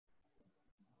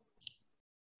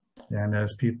And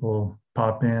as people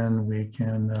pop in, we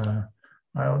can,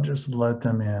 I'll just let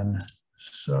them in.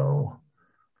 So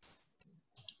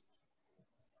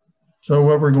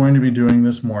what we're going to be doing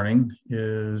this morning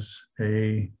is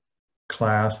a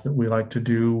class that we like to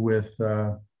do with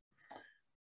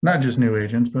not just new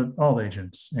agents, but all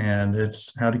agents. And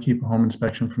it's how to keep a home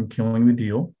inspection from killing the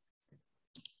deal.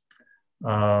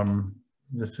 We're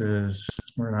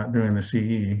not doing the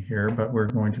CE here, but we're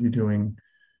going to be doing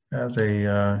as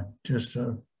just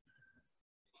a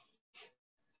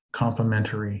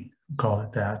complimentary, call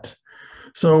it that.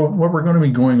 So what we're going to be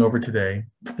going over today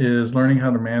is learning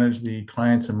how to manage the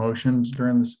client's emotions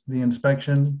during the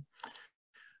inspection,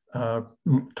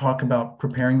 talk about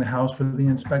preparing the house for the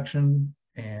inspection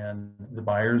and the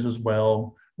buyers as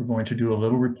well. We're going to do a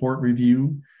little report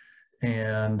review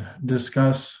and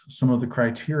discuss some of the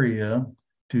criteria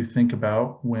to think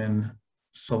about when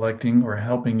selecting or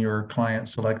helping your client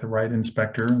select the right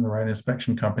inspector and the right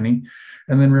inspection company,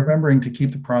 and then remembering to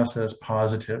keep the process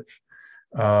positive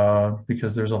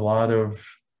because there's a lot of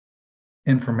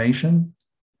information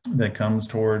that comes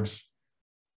towards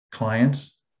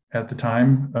clients at the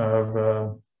time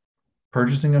of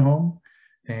purchasing a home,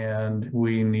 and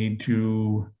we need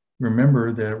to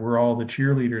remember that we're all the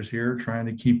cheerleaders here trying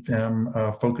to keep them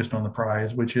focused on the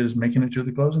prize, which is making it to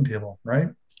the closing table, right?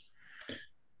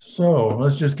 So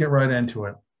let's just get right into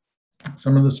it.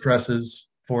 Some of the stresses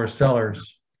for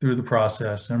sellers through the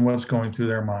process and what's going through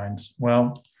their minds.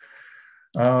 Well,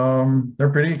 they're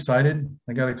pretty excited.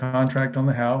 They got a contract on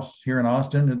the house here in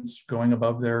Austin. It's going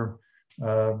above their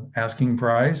asking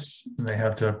price. They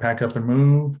have to pack up and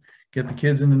move, get the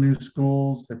kids into new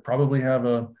schools. They probably have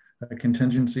a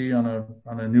contingency on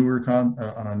a newer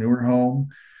home.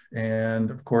 And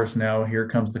of course, now here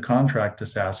comes the contract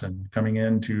assassin coming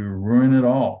in to ruin it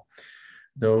all.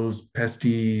 Those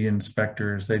pesky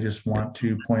inspectors, they just want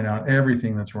to point out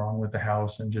everything that's wrong with the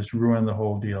house and just ruin the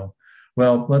whole deal.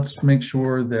 Well, let's make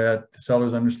sure that the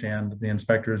sellers understand that the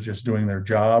inspector is just doing their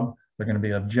job. They're going to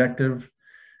be objective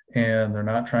and they're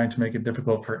not trying to make it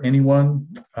difficult for anyone.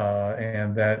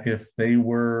 And that if they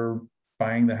were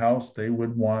buying the house, they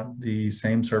would want the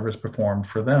same service performed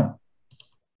for them.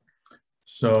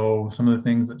 So some of the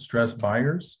things that stress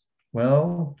buyers,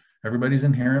 well, everybody's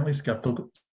inherently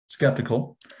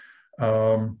skeptical.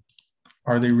 Are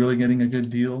they really getting a good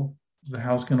deal? Is the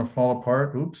house going to fall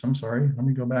apart? Oops, I'm sorry. Let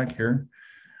me go back here.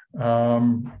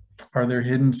 Are there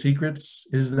hidden secrets?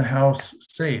 Is the house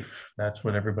safe? That's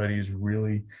what everybody's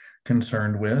really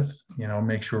concerned with. You know,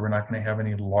 make sure we're not going to have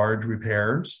any large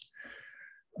repairs.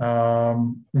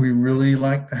 We really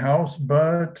like the house,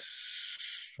 but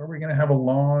are we going to have a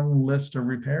long list of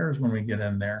repairs when we get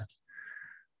in there?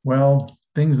 Well,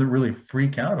 things that really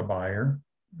freak out a buyer,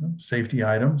 safety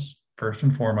items, first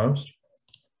and foremost.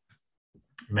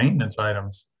 Maintenance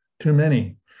items, too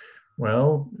many.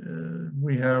 Well,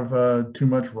 we have too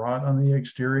much rot on the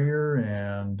exterior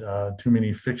and too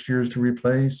many fixtures to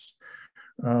replace.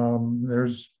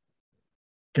 There's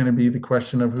going to be the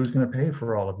question of who's going to pay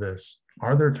for all of this.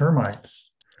 Are there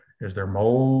termites? Is there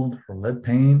mold or lead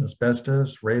paint,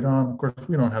 asbestos, radon? Of course,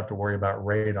 we don't have to worry about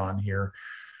radon here.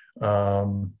 I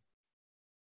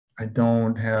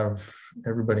don't have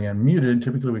everybody unmuted.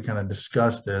 Typically, we kind of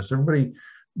discuss this. Everybody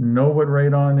know what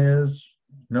radon is?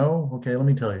 No? Okay, let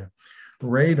me tell you.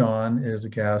 Radon is a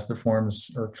gas that forms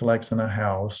or collects in a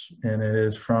house, and it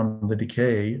is from the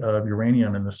decay of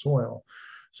uranium in the soil.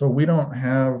 So we don't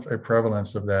have a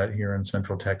prevalence of that here in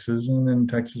Central Texas, and in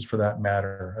Texas for that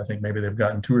matter. I think maybe they've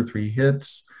gotten 2 or 3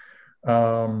 hits.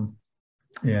 In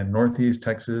Northeast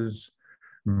Texas,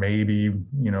 maybe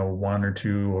 1 or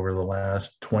 2 over the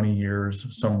last 20 years,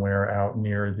 somewhere out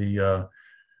near the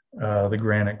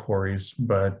granite quarries.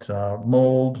 But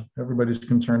mold, everybody's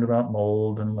concerned about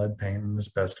mold and lead paint and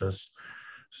asbestos.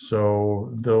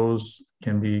 So those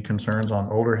can be concerns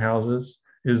on older houses.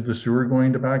 Is the sewer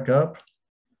going to back up?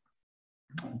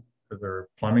 Are there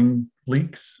plumbing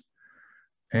leaks?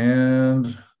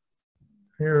 And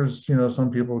here's,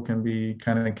 some people can be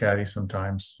kind of catty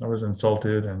sometimes. I was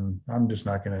insulted and I'm just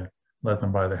not going to let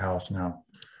them buy the house now.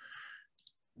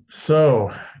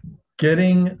 So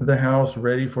getting the house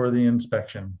ready for the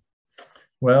inspection.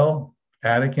 Well,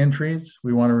 attic entries,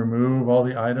 we want to remove all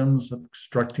the items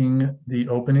obstructing the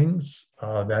openings.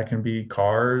 That can be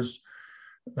cars,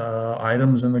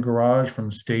 items in the garage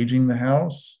from staging the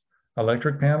house.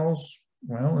 Electric panels,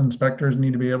 well, inspectors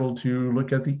need to be able to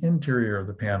look at the interior of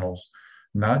the panels,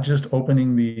 not just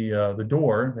opening the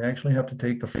door. They actually have to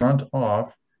take the front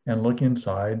off and look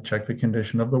inside, check the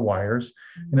condition of the wires.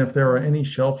 And if there are any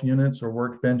shelf units or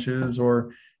workbenches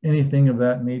or anything of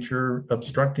that nature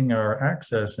obstructing our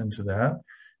access into that,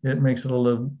 it makes it a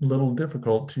little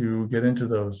difficult to get into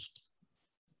those.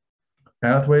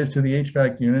 Pathways to the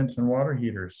HVAC units and water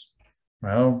heaters.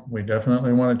 Well, we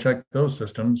definitely want to check those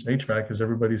systems. HVAC is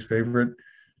everybody's favorite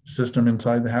system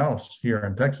inside the house, here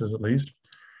in Texas at least.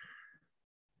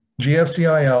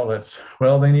 GFCI outlets,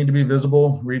 well, they need to be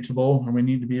visible, reachable, and we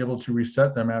need to be able to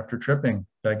reset them after tripping.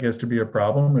 That gets to be a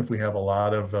problem if we have a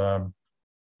lot of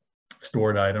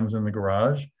stored items in the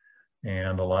garage,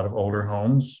 and a lot of older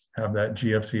homes have that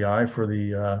GFCI for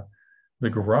the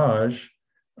garage,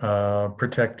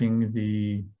 protecting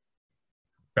the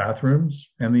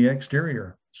bathrooms and the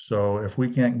exterior. So if we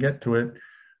can't get to it,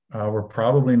 we're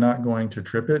probably not going to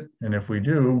trip it. And if we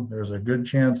do, there's a good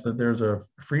chance that there's a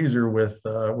freezer with,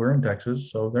 we're in Texas,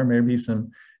 so there may be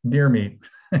some deer meat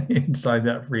inside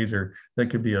that freezer that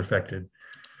could be affected.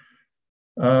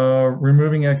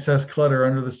 Removing excess clutter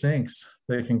under the sinks.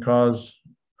 They can cause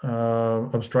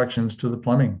obstructions to the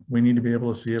plumbing. We need to be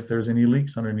able to see if there's any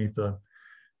leaks underneath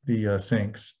the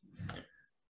sinks.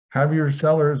 Have your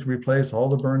cellars replace all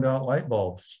the burned out light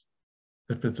bulbs.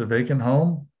 If it's a vacant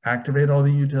home, activate all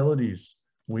the utilities.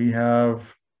 We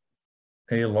have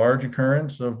a large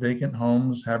occurrence of vacant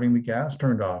homes having the gas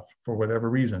turned off for whatever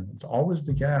reason. It's always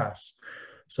the gas.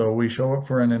 So we show up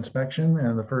for an inspection,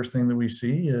 and the first thing that we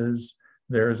see is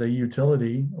there's a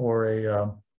utility or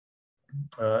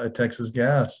a Texas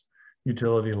gas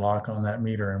utility lock on that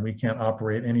meter, and we can't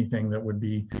operate anything that would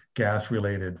be gas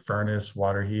related: furnace,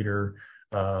 water heater,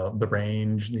 the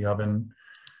range, the oven.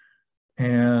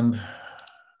 And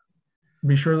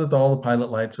be sure that all the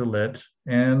pilot lights are lit,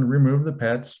 and remove the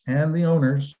pets and the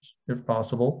owners if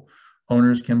possible.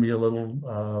 Owners can be a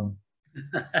little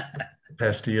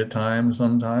pesty at times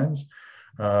sometimes.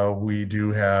 We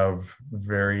do have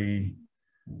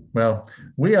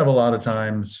we have a lot of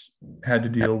times had to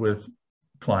deal with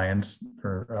clients,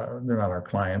 or they're not our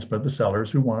clients, but the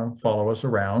sellers who want to follow us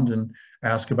around and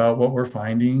ask about what we're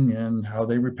finding and how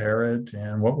they repair it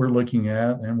and what we're looking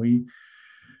at. And we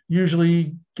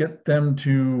usually get them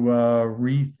to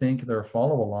rethink their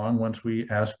follow along once we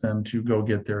ask them to go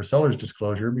get their seller's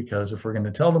disclosure, because if we're going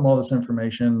to tell them all this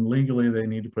information legally, they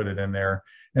need to put it in there.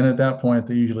 And at that point,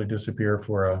 they usually disappear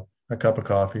for a cup of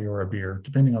coffee or a beer,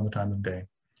 depending on the time of day.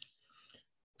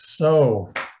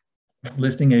 So,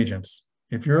 listing agents.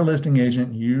 If you're a listing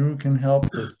agent, you can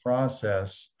help this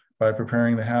process by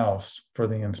preparing the house for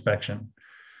the inspection.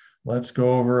 Let's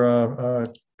go over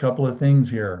a couple of things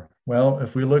here. Well,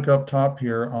 if we look up top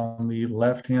here on the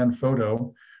left-hand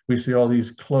photo, we see all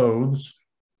these clothes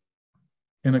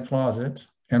in a closet,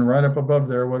 and right up above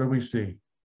there, what do we see?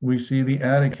 We see the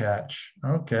attic hatch.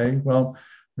 Okay, well,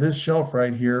 this shelf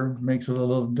right here makes it a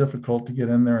little difficult to get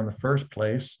in there in the first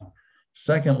place.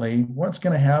 Secondly, what's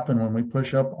going to happen when we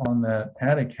push up on that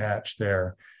attic hatch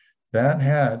there? That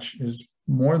hatch is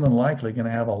more than likely going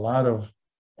to have a lot of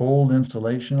old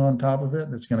insulation on top of it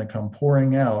that's going to come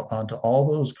pouring out onto all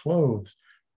those clothes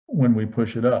when we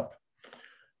push it up.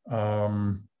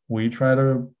 We try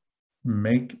to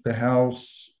make the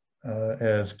house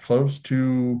as close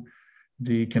to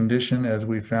the condition as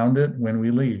we found it when we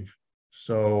leave.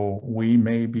 So we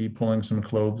may be pulling some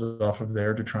clothes off of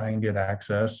there to try and get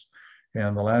access.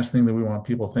 And the last thing that we want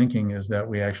people thinking is that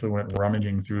we actually went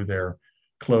rummaging through their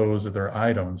clothes or their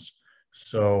items.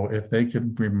 So if they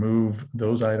could remove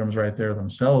those items right there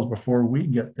themselves before we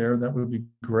get there, that would be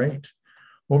great.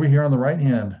 Over here on the right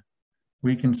hand,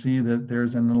 we can see that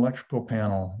there's an electrical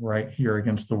panel right here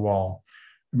against the wall.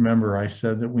 Remember, I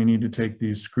said that we need to take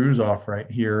these screws off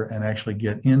right here and actually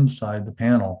get inside the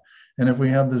panel. And if we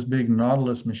have this big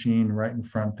Nautilus machine right in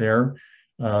front there,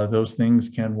 those things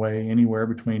can weigh anywhere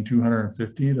between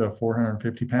 250 to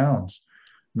 450 pounds.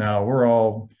 Now, we're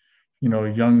all,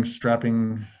 young,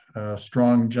 strapping,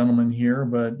 strong gentlemen here,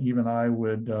 but even I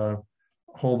would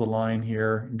hold the line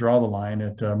here, draw the line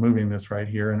at moving this right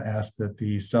here, and ask that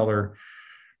the seller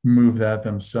move that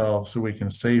themselves so we can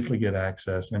safely get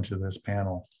access into this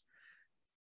panel.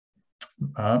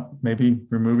 Maybe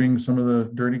removing some of the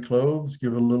dirty clothes,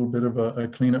 give it a little bit of a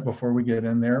cleanup before we get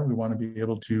in there. We want to be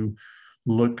able to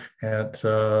look at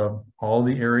all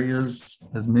the areas,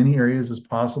 as many areas as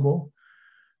possible.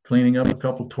 Cleaning up a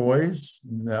couple toys,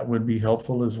 that would be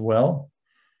helpful as well.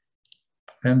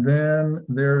 And then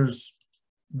there's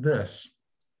this.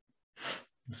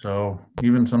 So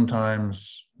even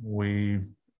sometimes we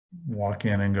walk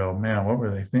in and go, man, what were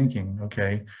they thinking?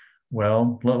 Okay,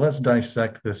 well, let's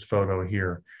dissect this photo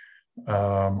here.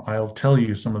 I'll tell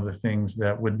you some of the things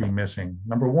that would be missing.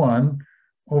 Number one,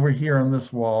 over here on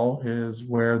this wall is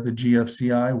where the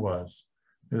GFCI was.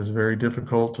 It was very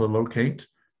difficult to locate.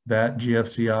 That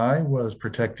GFCI was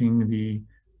protecting the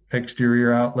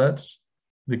exterior outlets.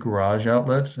 the garage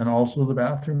outlets, and also the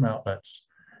bathroom outlets.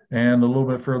 And a little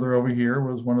bit further over here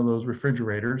was one of those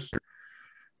refrigerators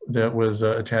that was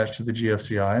attached to the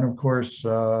GFCI. And of course,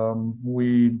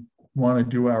 we want to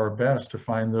do our best to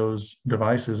find those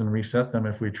devices and reset them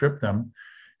if we trip them.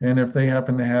 And if they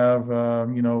happen to have,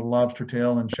 lobster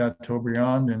tail and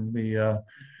Chateaubriand and the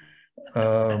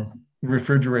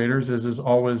refrigerators, as is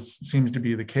always seems to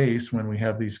be the case when we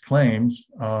have these claims,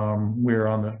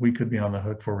 we could be on the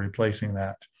hook for replacing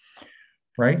that.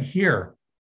 Right here,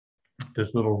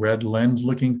 this little red lens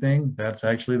looking thing, that's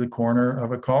actually the corner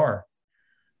of a car.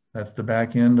 That's the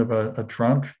back end of a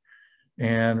trunk.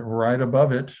 And right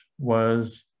above it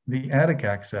was the attic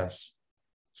access.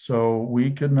 So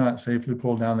we could not safely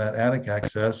pull down that attic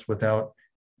access without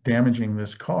damaging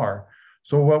this car.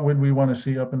 So what would we want to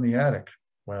see up in the attic?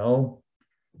 Well,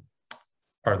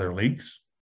 are there leaks?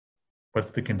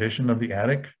 What's the condition of the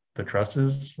attic, the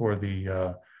trusses or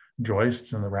the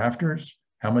joists and the rafters?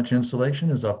 How much insulation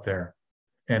is up there?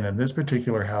 And in this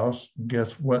particular house,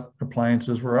 guess what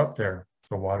appliances were up there?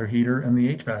 The water heater and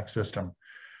the HVAC system.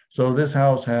 So this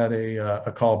house had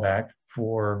a callback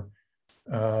for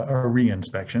a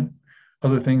re-inspection.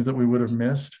 Other things that we would have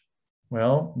missed,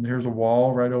 well, there's a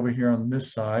wall right over here on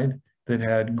this side that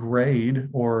had grade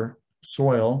or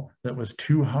soil that was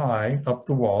too high up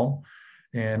the wall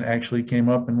and actually came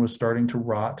up and was starting to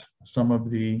rot some of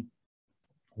the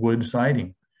wood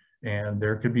siding. And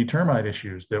there could be termite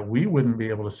issues that we wouldn't be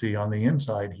able to see on the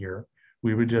inside here.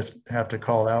 We would just have to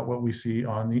call out what we see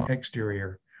on the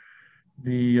exterior.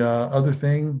 The other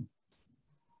thing,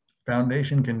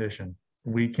 foundation condition.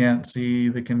 We can't see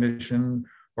the condition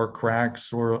or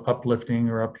cracks or uplifting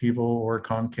or upheaval or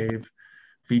concave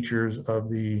features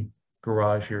of the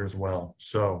garage here as well.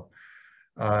 So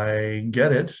I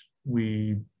get it.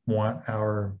 We want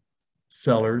our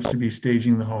sellers to be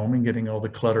staging the home and getting all the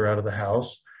clutter out of the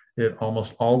house. It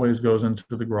almost always goes into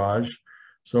the garage.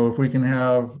 So if we can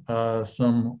have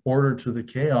some order to the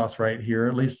chaos right here,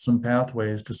 at least some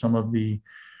pathways to some of the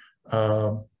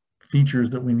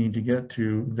features that we need to get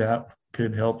to, that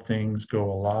could help things go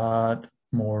a lot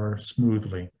more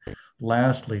smoothly.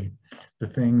 Lastly, the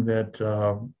thing that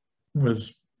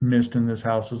was missed in this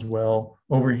house as well,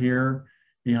 over here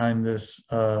behind this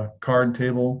card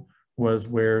table was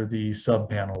where the sub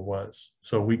panel was.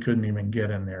 So we couldn't even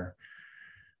get in there.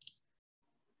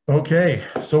 Okay,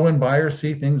 so when buyers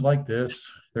see things like this,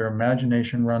 their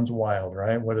imagination runs wild,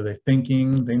 right? What are they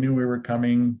thinking? They knew we were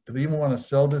coming. Do they even want to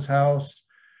sell this house?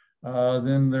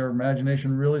 Then their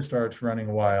imagination really starts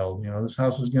running wild. You know, this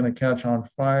house is going to catch on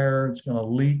fire. It's going to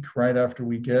leak right after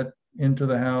we get into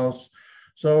the house.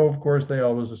 So of course, they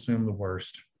always assume the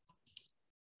worst.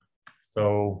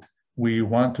 So we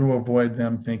want to avoid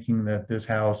them thinking that this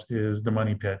house is the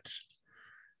money pit.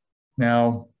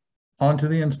 Now, on to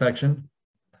the inspection.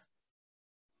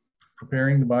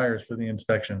 Preparing the buyers for the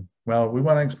inspection. Well, we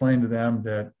want to explain to them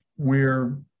that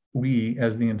we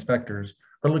as the inspectors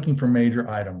are looking for major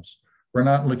items. We're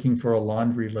not looking for a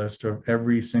laundry list of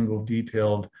every single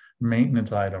detailed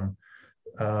maintenance item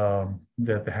that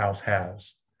the house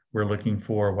has. We're looking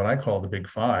for what I call the big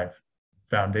five: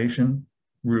 foundation,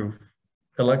 roof,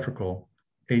 electrical,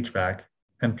 HVAC,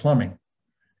 and plumbing.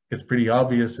 It's pretty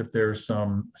obvious if there's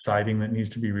some siding that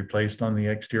needs to be replaced on the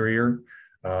exterior.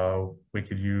 We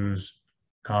could use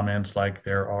comments like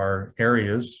there are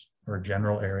areas or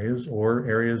general areas or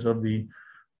areas of the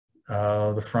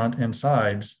front and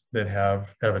sides that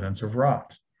have evidence of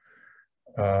rot.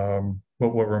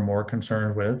 But what we're more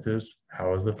concerned with is,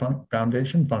 how is the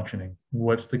foundation functioning?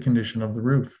 What's the condition of the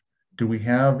roof? Do we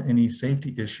have any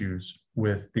safety issues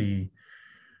with the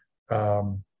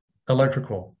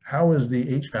electrical? How is the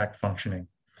HVAC functioning?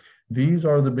 These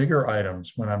are the bigger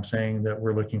items when I'm saying that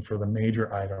we're looking for the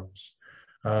major items.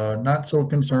 Not so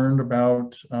concerned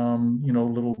about,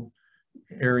 little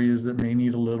areas that may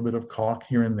need a little bit of caulk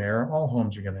here and there. All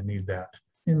homes are going to need that.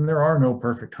 And there are no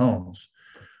perfect homes.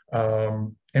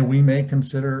 And we may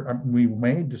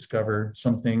discover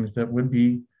some things that would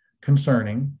be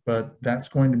concerning, but that's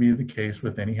going to be the case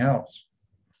with any house.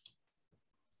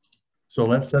 So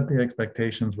let's set the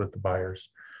expectations with the buyers.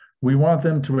 We want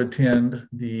them to attend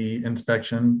the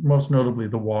inspection, most notably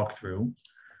the walkthrough,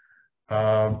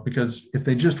 because if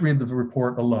they just read the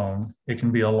report alone, it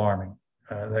can be alarming.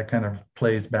 That kind of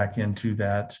plays back into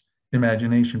that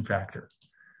imagination factor.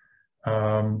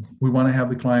 We want to have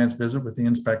the clients visit with the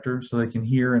inspector so they can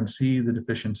hear and see the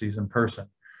deficiencies in person.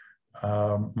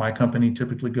 My company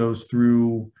typically goes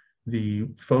through the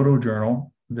photo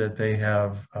journal that they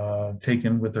have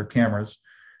taken with their cameras,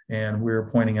 and we're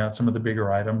pointing out some of the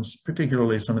bigger items,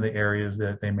 particularly some of the areas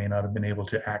that they may not have been able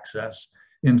to access.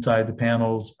 inside the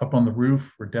panels. Up on the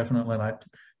roof, we're definitely not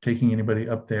taking anybody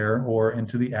up there or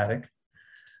into the attic.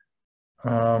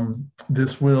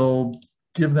 This will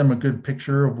give them a good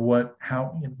picture of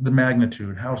how the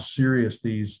magnitude, how serious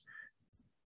these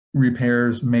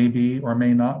repairs may be or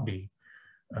may not be.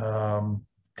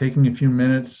 Taking a few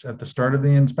minutes at the start of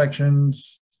the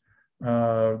inspections,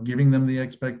 giving them the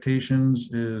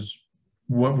expectations is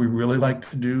what we really like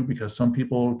to do, because some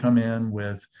people come in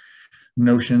with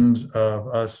notions of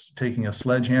us taking a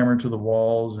sledgehammer to the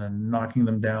walls and knocking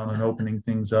them down and opening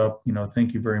things up. You know,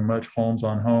 thank you very much, Holmes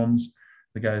on Homes.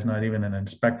 The guy's not even an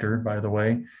inspector, by the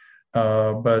way.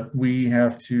 But we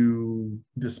have to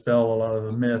dispel a lot of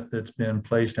the myth that's been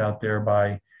placed out there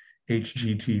by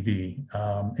HGTV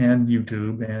and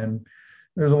YouTube. And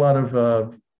there's a lot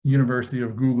of University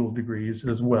of Google degrees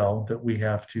as well that we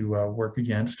have to work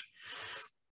against.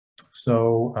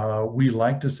 So we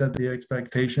like to set the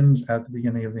expectations at the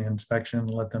beginning of the inspection,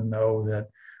 let them know that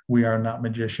we are not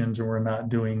magicians and we're not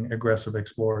doing aggressive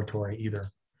exploratory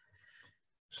either.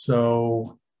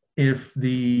 So if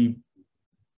the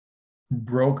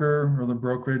broker or the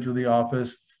brokerage or the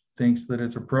office thinks that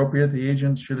it's appropriate, the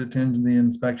agent should attend the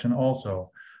inspection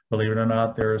also. Believe it or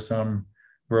not, there are some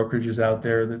brokerages out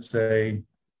there that say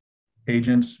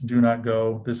agents do not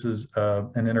go. This is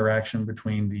an interaction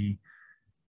between the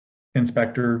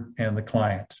inspector and the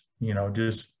client. You know,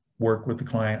 just work with the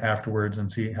client afterwards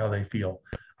and see how they feel.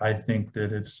 I think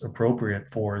that it's appropriate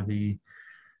for the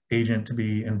agent to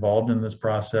be involved in this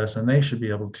process, and they should be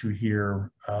able to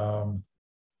hear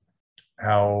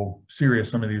how serious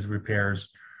some of these repairs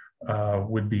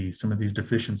would be, some of these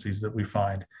deficiencies that we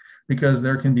find, because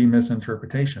there can be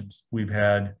misinterpretations. We've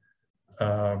had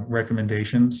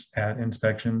recommendations at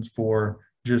inspections for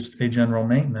just a general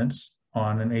maintenance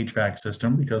on an HVAC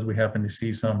system because we happen to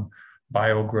see some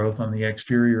bio growth on the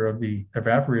exterior of the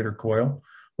evaporator coil.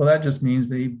 Well, that just means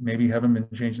they maybe haven't been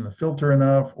changing the filter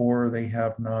enough, or they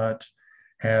have not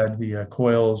had the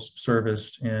coils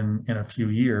serviced in a few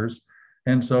years.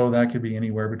 And so that could be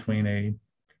anywhere between a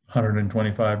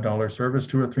 $125 service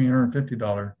to a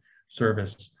 $350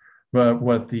 service. But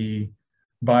what the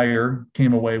buyer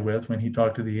came away with when he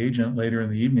talked to the agent later in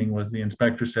the evening was the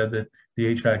inspector said that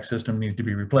the HVAC system needs to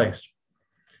be replaced.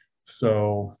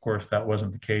 So of course that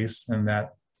wasn't the case, and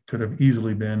that could have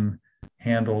easily been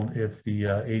handled if the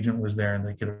agent was there and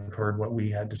they could have heard what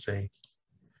we had to say.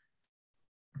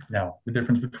 Now, the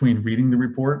difference between reading the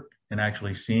report and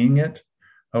actually seeing it.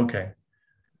 Okay.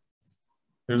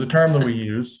 There's a term that we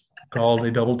use called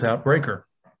a double tap breaker.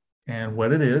 And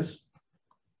what it is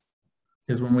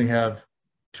when we have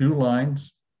two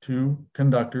lines, two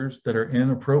conductors that are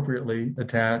inappropriately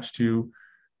attached to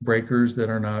breakers that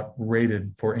are not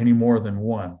rated for any more than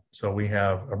one. So we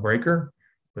have a breaker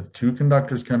with two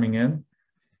conductors coming in,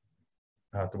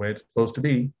 not the way it's supposed to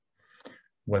be.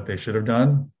 What they should have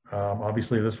done,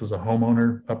 obviously this was a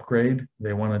homeowner upgrade.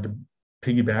 They wanted to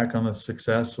piggyback on the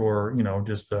success, or, you know,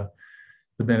 just the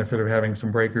benefit of having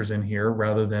some breakers in here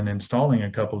rather than installing a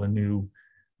couple of new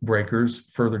breakers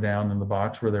further down in the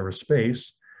box where there was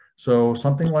space. So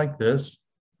something like this,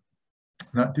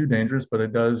 not too dangerous, but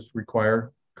it does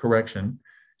require correction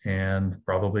and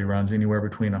probably runs anywhere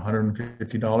between $150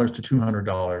 to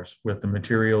 $200 with the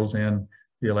materials and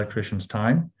the electrician's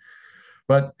time.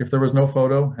 But if there was no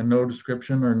photo and no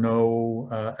description or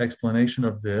no explanation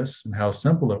of this and how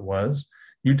simple it was,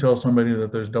 you tell somebody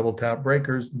that there's double tap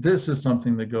breakers, this is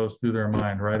something that goes through their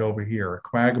mind right over here, a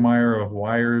quagmire of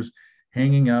wires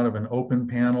hanging out of an open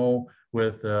panel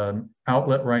with an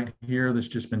outlet right here that's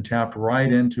just been tapped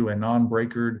right into a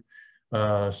non-breakered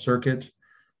circuit.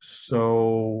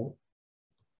 So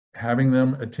having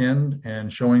them attend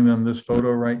and showing them this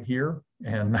photo right here,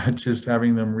 and not just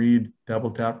having them read double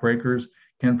tap breakers,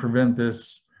 can prevent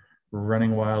this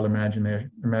running wild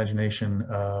imagination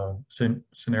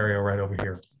scenario right over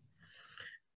here.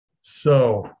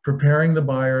 So preparing the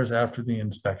buyers after the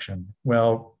inspection.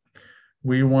 Well,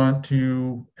 we want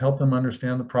to help them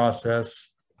understand the process.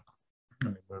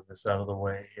 Let me move this out of the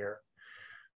way here.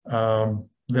 That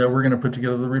we're going to put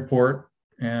together the report,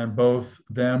 and both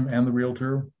them and the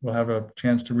realtor will have a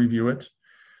chance to review it.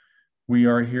 We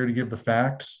are here to give the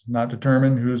facts, not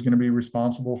determine who's going to be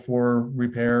responsible for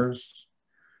repairs.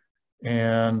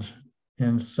 And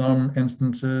in some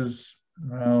instances,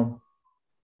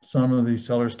 some of these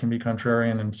sellers can be contrary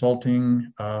and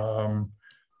insulting.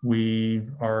 We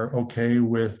are okay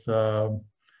with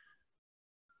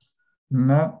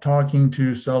not talking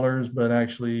to sellers, but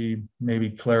actually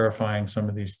maybe clarifying some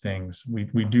of these things.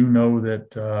 We do know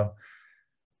that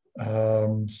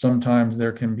sometimes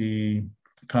there can be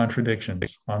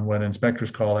contradictions on what inspectors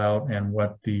call out and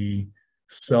what the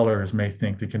sellers may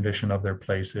think the condition of their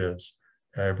place is.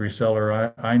 Every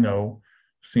seller I know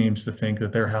seems to think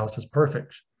that their house is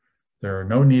perfect. There are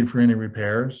no need for any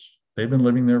repairs. They've been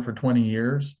living there for 20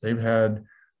 years. They've had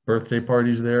birthday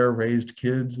parties there, raised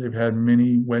kids. They've had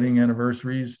many wedding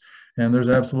anniversaries, and there's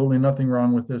absolutely nothing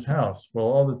wrong with this house. Well,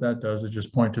 all that does is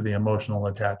just point to the emotional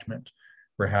attachment.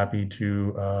 We're happy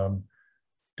to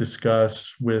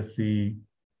discuss with the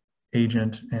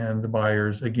agent and the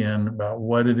buyers again about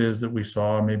what it is that we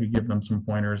saw, maybe give them some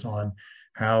pointers on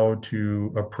how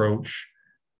to approach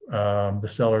the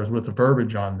sellers with the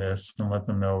verbiage on this, and let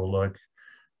them know, look,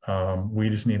 we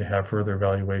just need to have further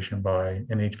evaluation by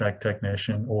an HVAC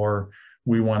technician, or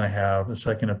we want to have a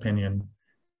second opinion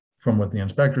from what the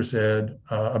inspector said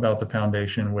about the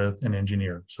foundation with an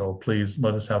engineer. So please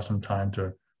let us have some time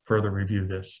to further review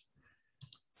this.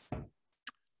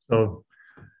 So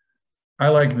I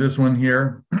like this one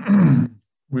here.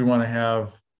 We want to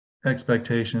have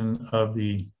expectation of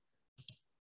the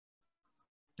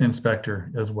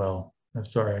inspector as well.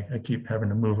 Sorry, I keep having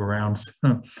to move around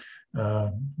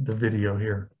the video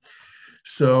here.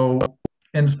 So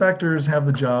inspectors have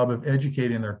the job of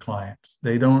educating their clients.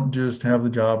 They don't just have the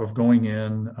job of going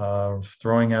in, of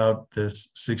throwing out this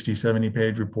 60,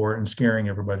 70-page report and scaring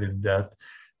everybody to death.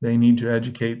 They need to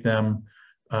educate them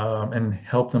and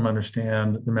help them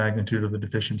understand the magnitude of the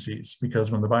deficiencies, because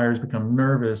when the buyers become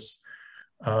nervous,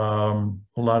 a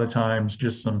lot of times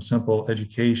just some simple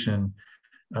education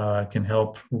can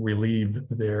help relieve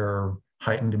their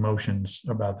heightened emotions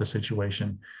about the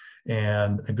situation.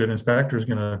 And a good inspector is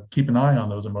going to keep an eye on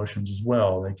those emotions as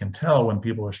well. They can tell when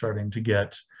people are starting to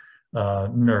get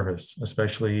nervous,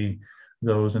 especially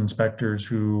those inspectors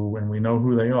who, and we know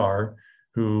who they are,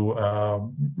 who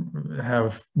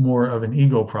have more of an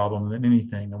ego problem than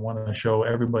anything and want to show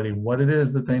everybody what it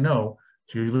is that they know.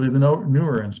 It's usually the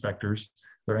newer inspectors.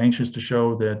 They're anxious to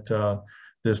show that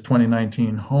this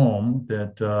 2019 home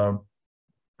that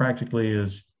practically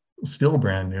is still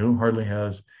brand new, hardly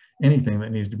has anything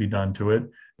that needs to be done to it,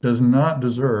 does not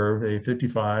deserve a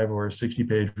 55 or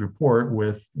 60-page report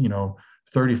with,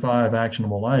 35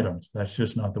 actionable items. That's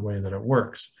just not the way that it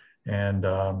works. And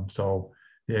so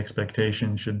the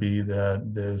expectation should be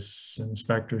that this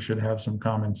inspector should have some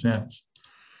common sense.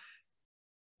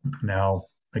 Now,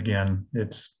 again,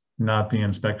 it's not the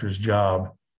inspector's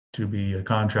job to be a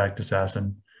contract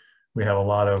assassin. We have a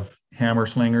lot of hammer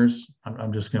slingers.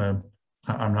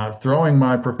 I'm not throwing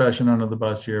my profession under the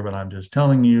bus here, but I'm just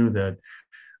telling you that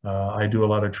I do a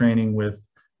lot of training with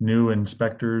new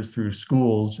inspectors through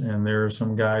schools, and there are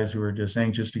some guys who are just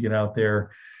anxious to get out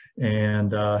there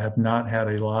and have not had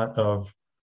a lot of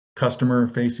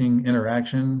customer-facing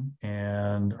interaction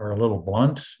and are a little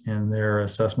blunt in their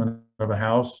assessment of a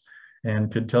house,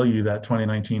 and could tell you that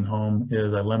 2019 home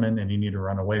is a lemon and you need to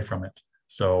run away from it.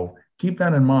 So keep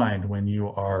that in mind when you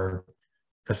are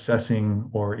assessing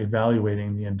or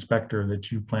evaluating the inspector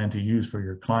that you plan to use for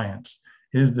your clients.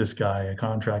 Is this guy a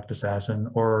contract assassin,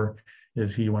 or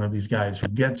is he one of these guys who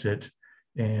gets it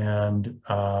and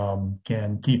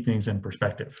can keep things in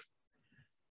perspective?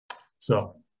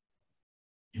 So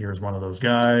here's one of those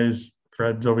guys.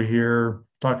 Fred's over here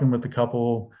talking with the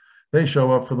couple. They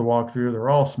show up for the walkthrough. They're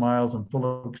all smiles and full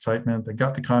of excitement. They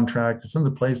got the contract. It's in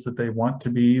the place that they want to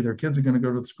be. Their kids are going to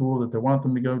go to the school that they want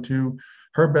them to go to.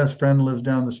 Her best friend lives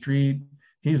down the street.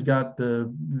 He's got the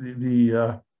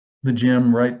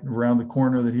gym right around the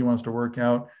corner that he wants to work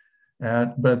out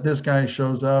at. But this guy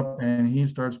shows up and he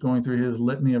starts going through his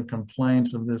litany of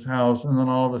complaints of this house. And then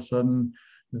all of a sudden,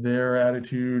 their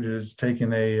attitude is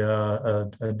taking a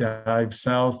dive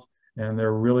south, and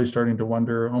they're really starting to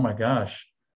wonder, oh my gosh,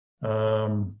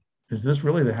 is this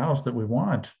really the house that we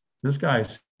want? This guy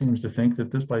seems to think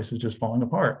that this place is just falling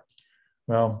apart.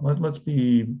 Well, let's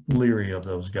be leery of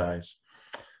those guys.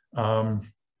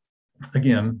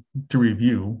 Again, to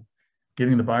review,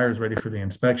 getting the buyers ready for the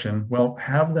inspection, well,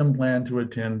 have them plan to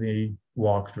attend the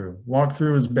walkthrough.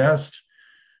 Walkthrough is best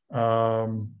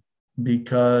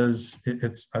because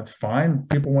it's fine.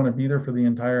 People want to be there for the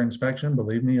entire inspection.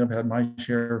 Believe me, I've had my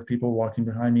share of people walking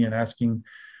behind me and asking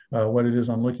what it is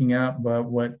I'm looking at. But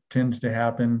what tends to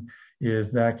happen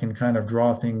is that can kind of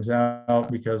draw things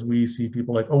out, because we see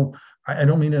people like, oh, I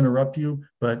don't mean to interrupt you,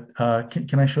 but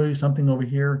can I show you something over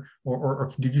here?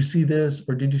 Or did you see this?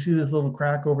 Or did you see this little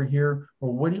crack over here?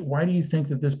 Or why do you think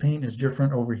that this paint is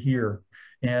different over here?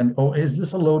 And, oh, is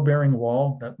this a load-bearing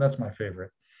wall? That's my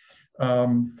favorite.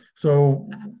 So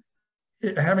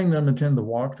having them attend the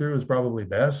walkthrough is probably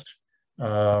best.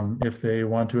 If they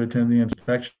want to attend the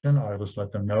inspection, I'll just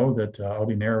let them know that I'll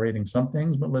be narrating some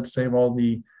things, but let's save all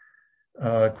the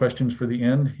questions for the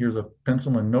end. Here's a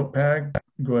pencil and notepad.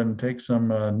 go ahead and take some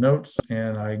notes,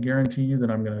 and I guarantee you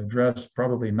that I'm going to address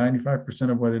probably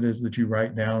 95% of what it is that you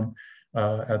write down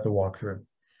at the walkthrough.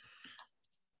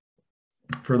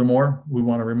 Furthermore, we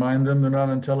want to remind them they're not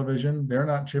on television, they're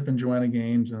not Chip and Joanna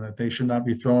Gaines, and that they should not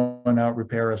be throwing out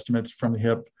repair estimates from the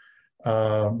hip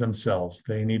themselves.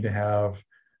 They need to have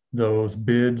those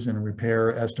bids and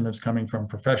repair estimates coming from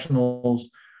professionals.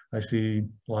 I see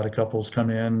a lot of couples come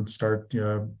in, start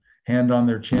hand on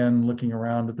their chin, looking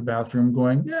around at the bathroom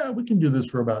going, yeah, we can do this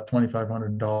for about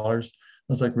 $2,500. I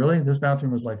was like, really? This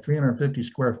bathroom was like 350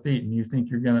 square feet and you think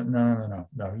you're gonna,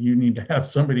 no. You need to have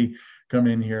somebody come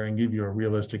in here and give you a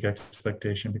realistic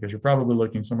expectation, because you're probably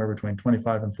looking somewhere between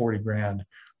 25 and 40 grand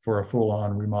for a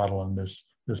full-on remodel in this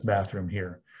bathroom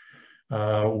here.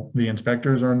 The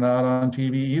inspectors are not on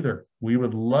TV either. We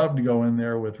would love to go in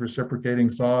there with reciprocating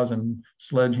saws and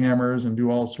sledgehammers and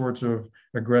do all sorts of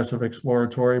aggressive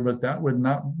exploratory, but that would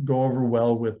not go over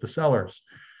well with the sellers.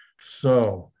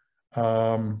 So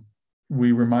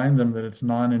we remind them that it's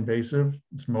non-invasive,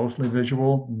 it's mostly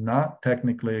visual, not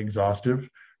technically exhaustive.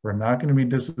 We're not going to be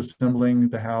disassembling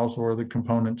the house or the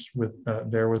components with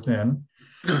there within.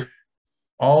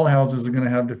 All houses are going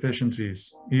to have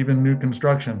deficiencies, even new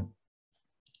construction.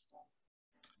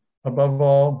 Above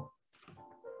all,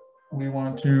 we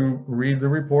want to read the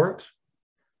report.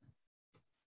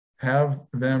 Have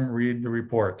them read the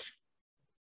report.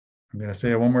 I'm going to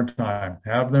say it one more time.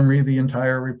 Have them read the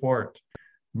entire report.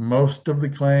 Most of the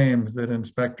claims that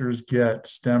inspectors get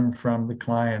stem from the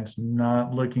clients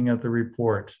not looking at the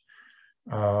report.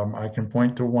 I can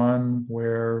point to one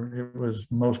where it was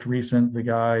most recent. The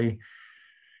guy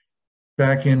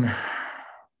back in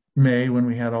May, when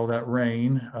we had all that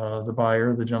rain, the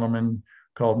buyer, the gentleman,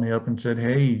 called me up and said,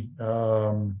 hey,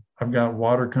 I've got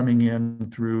water coming in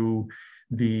through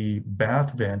the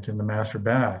bath vent in the master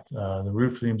bath. The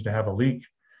roof seems to have a leak.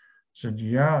 I said,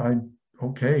 yeah,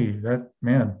 okay,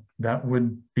 that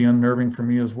would be unnerving for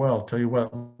me as well. Tell you what,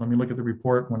 let me look at the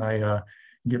report when I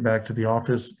get back to the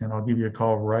office, and I'll give you a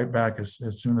call right back as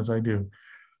soon as I do.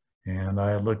 And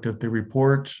I looked at the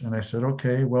report and I said,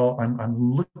 okay, well, I'm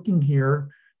looking here,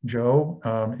 Joe,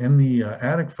 in the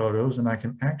attic photos, and I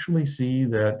can actually see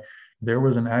that there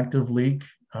was an active leak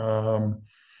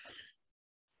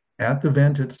at the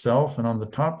vent itself, and on the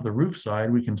top of the roof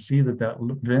side, we can see that that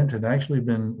vent had actually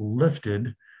been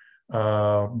lifted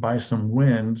by some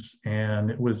winds,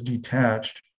 and it was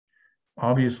detached.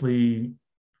 Obviously,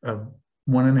 a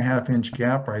 1.5 inch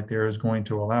gap right there is going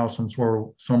to allow some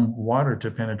water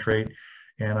to penetrate.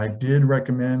 And I did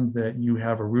recommend that you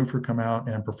have a roofer come out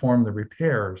and perform the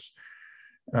repairs.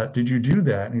 Did you do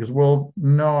that? And he goes, well,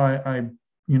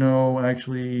 no,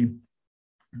 actually,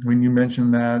 when you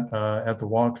mentioned that at the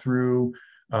walkthrough,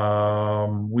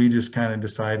 we just kind of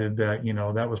decided that,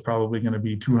 that was probably going to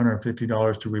be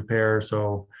 $250 to repair.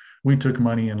 So we took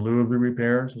money in lieu of the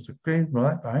repairs. It's like, okay,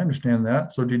 well, I understand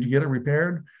that. So did you get it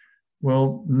repaired?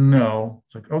 Well, no.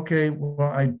 It's like, okay, well,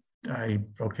 I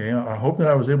hope that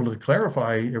I was able to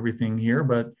clarify everything here,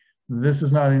 but this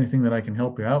is not anything that I can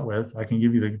help you out with. I can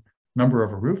give you the number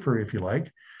of a roofer if you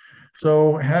like.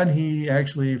 So had he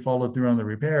actually followed through on the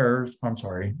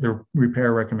the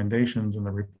repair recommendations in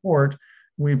the report,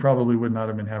 we probably would not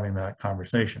have been having that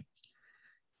conversation.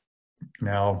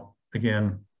 Now,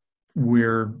 again,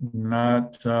 we're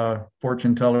not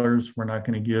fortune tellers. We're not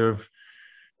going to give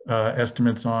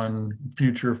estimates on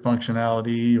future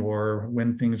functionality or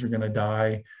when things are going to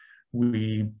die.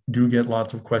 We do get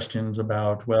lots of questions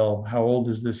about, well, how old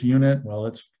is this unit? Well,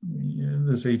 this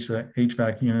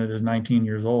HVAC unit is 19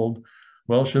 years old.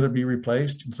 Well, should it be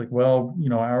replaced? It's like, well,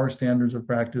 our standards of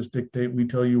practice dictate we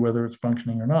tell you whether it's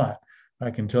functioning or not. I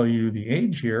can tell you the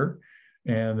age here,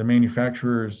 and the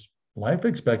manufacturer's life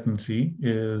expectancy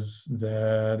is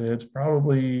that it's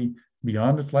probably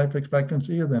beyond its life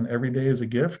expectancy, then every day is a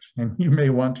gift, and you may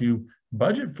want to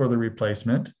budget for the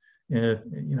replacement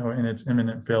in its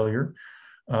imminent failure,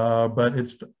 but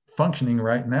it's functioning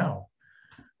right now.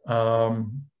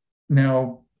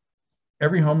 Now,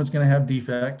 every home is going to have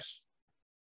defects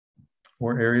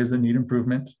or areas that need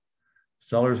improvement.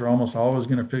 Sellers are almost always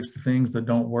going to fix the things that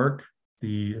don't work.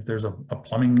 If there's a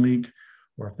plumbing leak,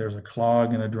 or if there's a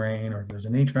clog in a drain, or if there's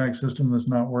an HVAC system that's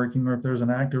not working, or if there's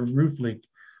an active roof leak,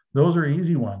 those are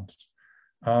easy ones.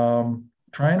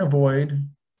 Try and avoid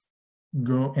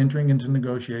entering into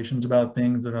negotiations about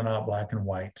things that are not black and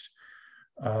white,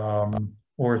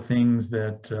 or things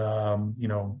that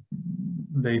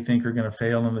they think are going to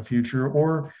fail in the future,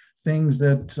 or things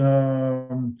that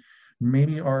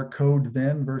maybe are code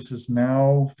then versus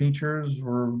now features,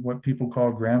 or what people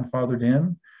call grandfathered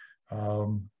in.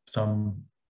 Some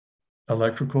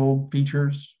electrical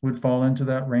features would fall into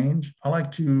that range. I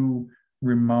like to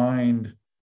remind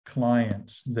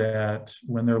clients that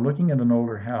when they're looking at an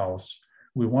older house,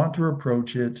 we want to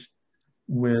approach it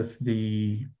with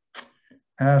the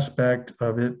aspect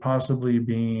of it possibly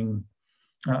being,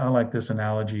 I like this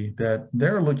analogy, that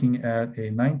they're looking at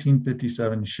a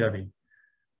 1957 Chevy.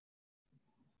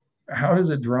 How does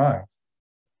it drive?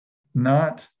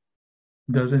 Not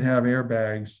does it have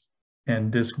airbags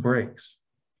and disc brakes?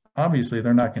 Obviously,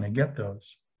 they're not going to get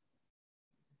those.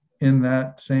 In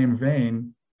that same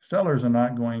vein, sellers are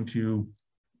not going to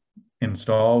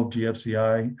install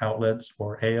GFCI outlets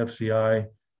or AFCI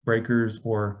breakers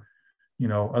or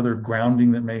other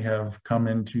grounding that may have come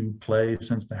into play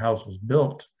since the house was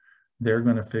built. They're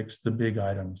going to fix the big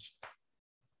items.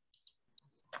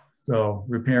 So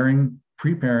preparing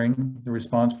the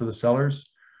response for the sellers.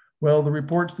 Well, the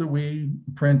reports that we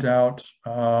print out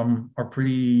are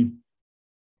pretty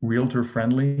realtor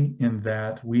friendly in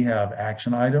that we have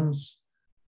action items,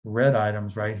 red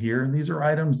items right here. These are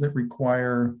items that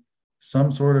require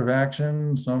some sort of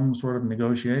action, some sort of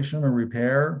negotiation or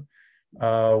repair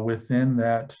within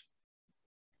that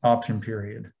option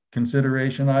period.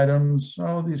 Consideration items,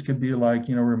 these could be like,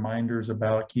 reminders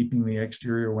about keeping the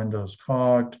exterior windows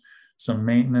caulked, some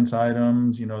maintenance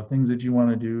items, things that you want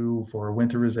to do for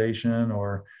winterization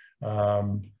or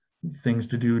things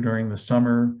to do during the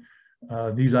summer.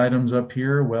 These items up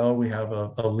here, well, we have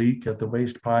a leak at the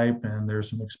waste pipe and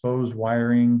there's some exposed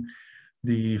wiring.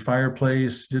 The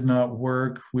fireplace did not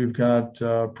work. We've got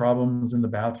problems in the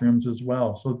bathrooms as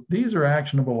well. So these are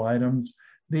actionable items.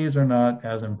 These are not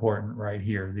as important right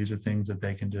here. These are things that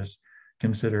they can just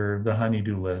consider the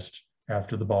honey-do list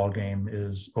after the ball game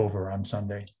is over on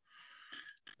Sunday.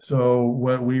 So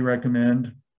what we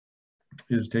recommend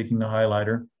is taking the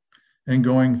highlighter and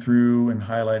going through and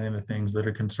highlighting the things that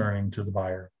are concerning to the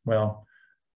buyer. Well,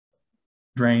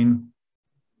 drain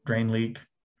leak,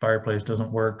 fireplace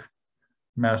doesn't work,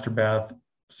 master bath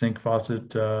sink faucet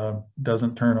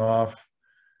doesn't turn off,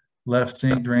 left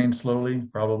sink drains slowly,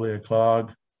 probably a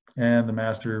clog, and the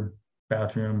master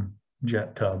bathroom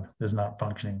jet tub is not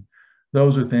functioning.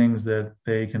 Those are things that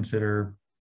they consider,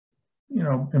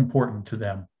 important to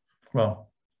them.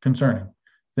 Well, concerning.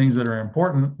 Things that are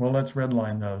important, well, let's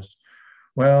redline those.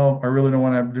 Well, I really don't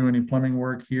want to have to do any plumbing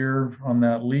work here on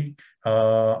that leak.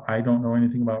 I don't know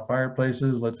anything about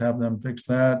fireplaces. Let's have them fix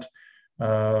that.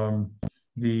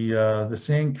 The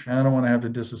sink, I don't want to have to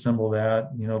disassemble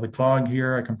that. The clog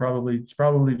here, it's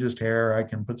probably just hair. I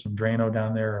can put some Drano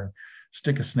down there or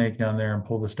stick a snake down there and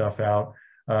pull the stuff out.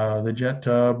 The jet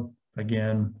tub,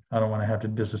 again, I don't want to have to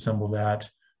disassemble that.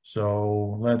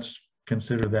 So let's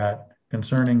consider that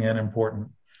concerning and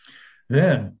important.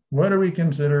 Then what do we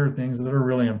consider things that are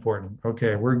really important?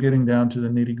 Okay, we're getting down to the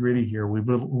nitty gritty here. We've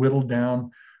whittled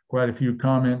down quite a few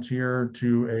comments here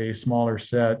to a smaller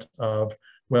set of,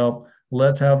 well,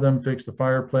 let's have them fix the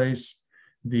fireplace,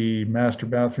 the master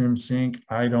bathroom sink.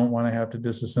 I don't want to have to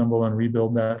disassemble and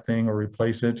rebuild that thing or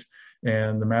replace it.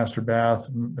 And the master bath,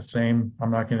 same.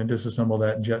 I'm not going to disassemble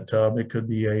that jet tub. It could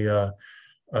be a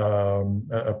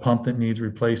pump that needs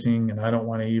replacing, and I don't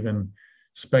want to even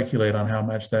speculate on how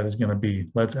much that is going to be.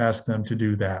 Let's ask them to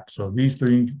do that. So these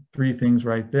three things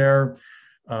right there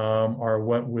are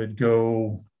what would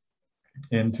go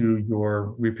into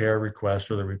your repair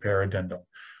request or the repair addendum.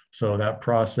 So that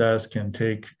process can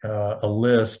take a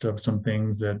list of some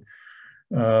things that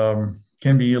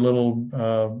can be a little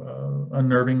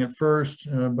unnerving at first,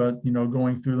 but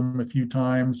going through them a few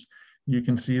times, you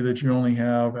can see that you only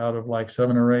have, out of like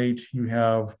 7 or 8, you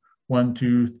have 1,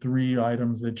 2, 3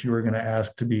 items that you are going to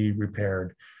ask to be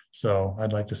repaired. So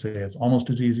I'd like to say it's almost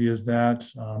as easy as that.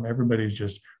 Everybody's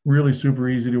just really super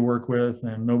easy to work with,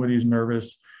 and nobody's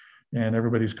nervous, and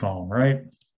everybody's calm, right?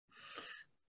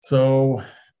 So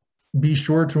be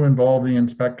sure to involve the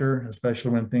inspector,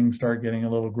 especially when things start getting a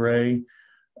little gray.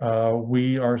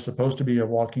 We are supposed to be a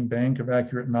walking bank of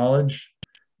accurate knowledge.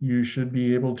 You should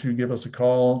be able to give us a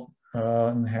call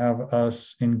and have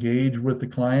us engage with the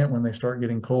client when they start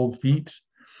getting cold feet.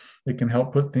 It can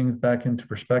help put things back into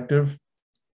perspective.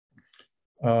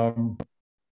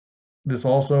 This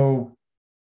also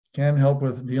can help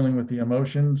with dealing with the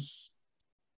emotions.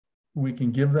 We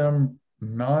can give them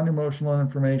non-emotional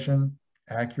information,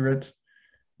 accurate,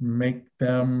 make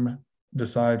them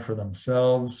decide for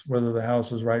themselves whether the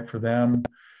house is right for them.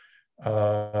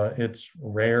 It's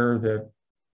rare that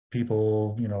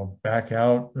people, back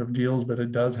out of deals, but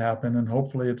it does happen. And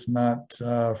hopefully it's not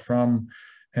from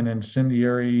an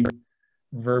incendiary,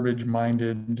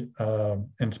 verbiage-minded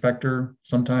inspector.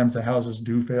 Sometimes the houses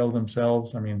do fail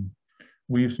themselves. I mean,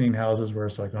 we've seen houses where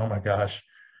it's like, oh my gosh,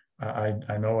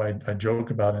 I know I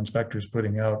joke about inspectors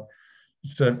putting out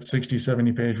 60,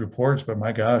 70 page reports, but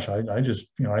my gosh, I just,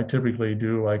 I typically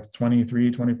do like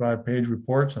 23, 25 page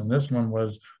reports, and this one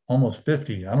was almost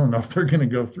 50. I don't know if they're going to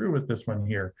go through with this one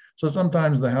here. So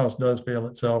sometimes the house does fail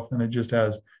itself and it just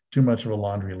has too much of a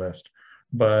laundry list,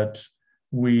 but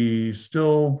we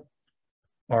still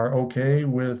are okay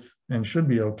with, and should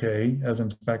be okay as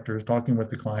inspectors, talking with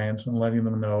the clients and letting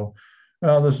them know,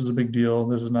 oh, this is a big deal.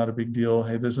 This is not a big deal.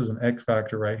 Hey, this is an X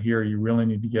factor right here. You really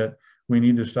need to get, we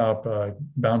need to stop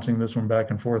bouncing this one back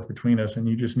and forth between us. And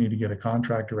you just need to get a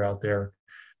contractor out there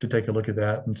to take a look at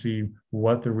that and see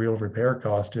what the real repair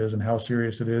cost is and how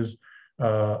serious it is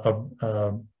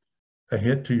a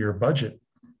hit to your budget.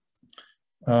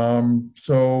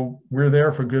 So we're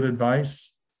there for good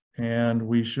advice, and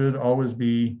we should always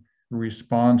be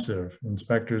responsive.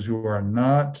 Inspectors who are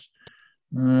not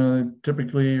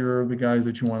typically are the guys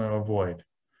that you want to avoid.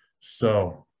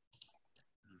 So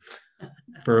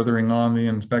furthering on the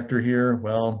inspector here,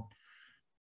 well,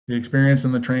 the experience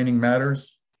and the training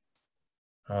matters.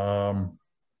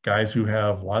 Guys who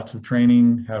have lots of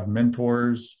training, have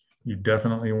mentors, you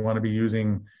definitely want to be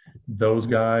using those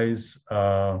guys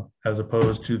as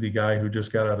opposed to the guy who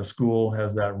just got out of school,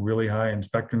 has that really high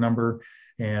inspector number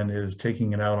and is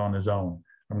taking it out on his own.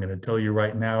 I'm going to tell you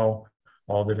right now,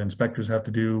 all that inspectors have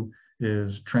to do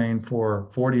is train for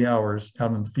 40 hours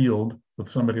out in the field with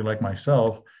somebody like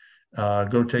myself,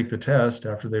 go take the test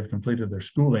after they've completed their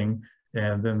schooling,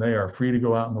 and then they are free to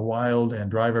go out in the wild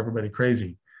and drive everybody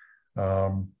crazy.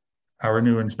 Our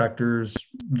new inspectors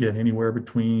get anywhere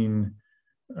between,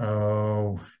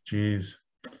 oh, geez,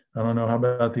 I don't know how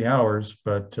about the hours,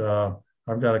 but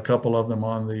I've got a couple of them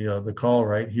on the call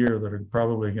right here that are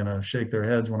probably going to shake their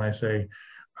heads when I say,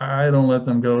 I don't let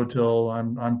them go till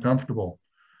I'm comfortable.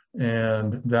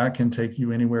 And that can take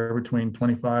you anywhere between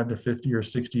 25 to 50 or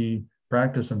 60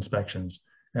 practice inspections.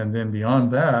 And then beyond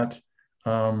that,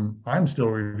 I'm still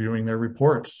reviewing their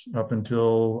reports up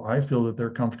until I feel that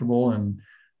they're comfortable and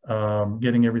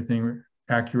getting everything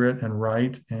accurate and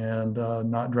right and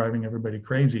not driving everybody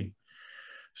crazy.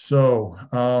 So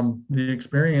the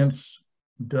experience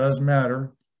does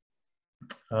matter.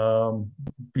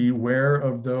 Beware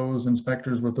of those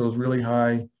inspectors with those really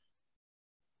high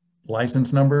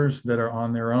license numbers that are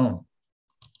on their own.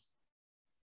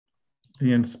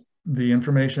 The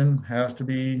information has to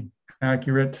be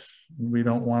accurate. We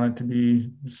don't want it to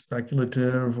be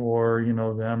speculative or,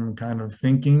 them kind of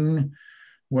thinking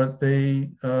what they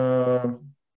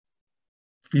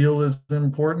feel is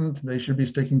important. They should be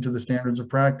sticking to the standards of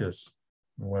practice.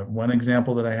 One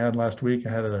example that I had last week,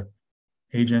 I had an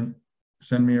agent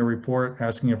send me a report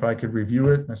asking if I could review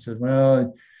it. I said,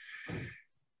 well,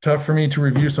 tough for me to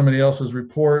review somebody else's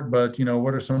report, but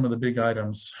what are some of the big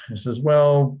items? He says,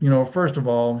 well, first of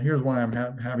all, here's why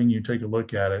I'm having you take a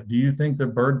look at it. Do you think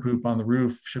that bird poop on the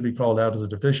roof should be called out as a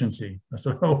deficiency? I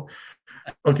said, oh,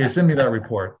 okay, send me that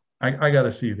report. I got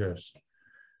to see this.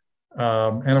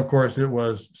 And of course, it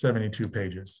was 72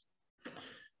 pages.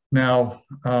 Now,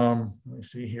 let me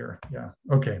see here. Yeah,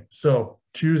 okay. So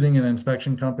choosing an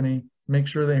inspection company, make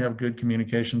sure they have good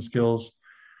communication skills.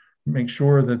 Make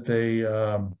sure that they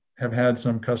have had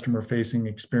some customer-facing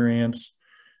experience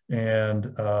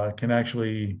and can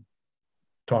actually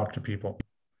talk to people.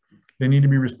 They need to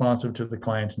be responsive to the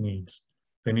client's needs.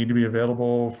 They need to be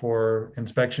available for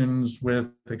inspections with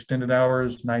extended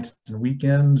hours, nights and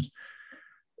weekends.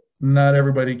 Not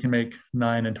everybody can make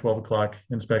 9 and 12 o'clock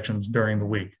inspections during the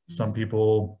week. Some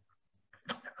people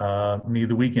need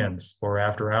the weekends or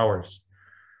after hours.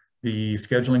 The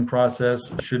scheduling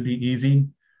process should be easy.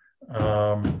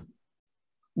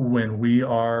 When we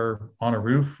are on a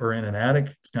roof or in an attic,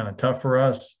 it's kind of tough for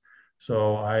us.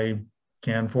 So I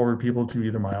can forward people to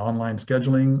either my online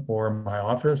scheduling or my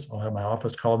office. I'll have my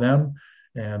office call them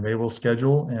and they will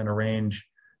schedule and arrange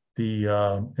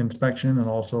the inspection and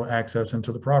also access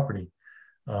into the property.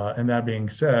 And that being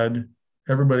said,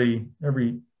 every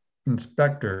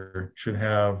inspector should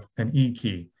have an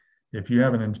E-key. If you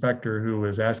have an inspector who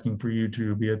is asking for you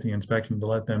to be at the inspection to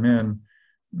let them in,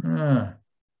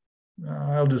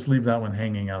 I'll just leave that one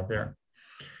hanging out there.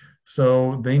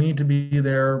 So they need to be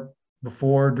there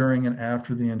before, during, and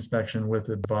after the inspection with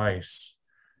advice.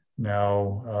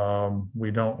 Now, we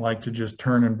don't like to just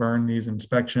turn and burn these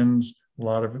inspections. A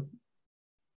lot of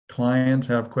clients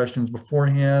have questions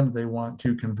beforehand. They want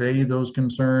to convey those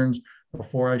concerns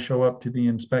before I show up to the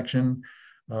inspection.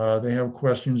 They have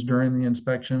questions during the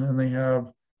inspection and they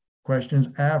have questions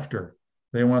after.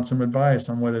 They want some advice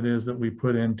on what it is that we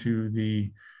put into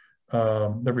the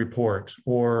report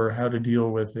or how to deal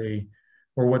with a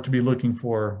or what to be looking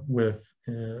for with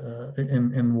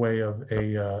in way of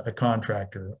a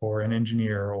contractor or an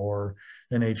engineer or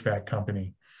an HVAC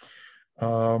company.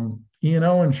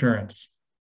 E&O insurance.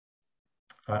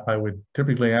 I would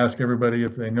typically ask everybody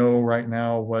if they know right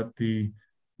now what the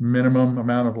minimum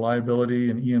amount of liability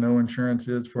and E&O insurance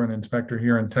is for an inspector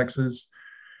here in Texas.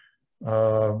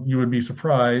 You would be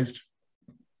surprised.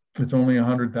 It's only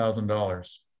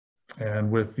 $100,000.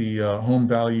 And with the home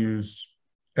values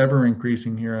ever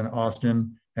increasing here in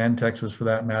Austin and Texas for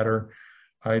that matter,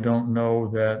 I don't know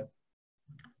that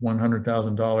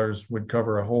 $100,000 would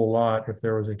cover a whole lot if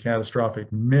there was a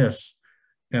catastrophic miss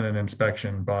in an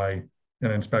inspection by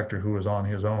an inspector who was on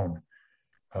his own.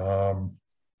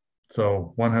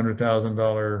 So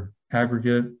 $100,000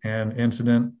 aggregate and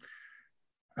incident.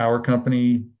 Our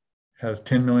company has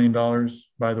 $10 million,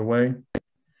 by the way.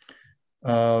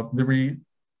 The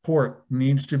report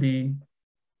needs to be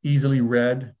easily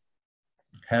read,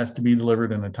 has to be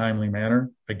delivered in a timely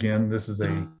manner. Again, this is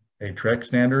a TREC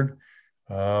standard.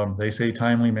 They say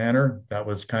timely manner. That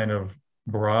was kind of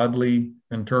broadly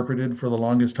interpreted for the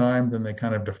longest time. Then they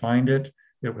kind of defined it.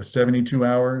 It was 72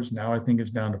 hours. Now I think it's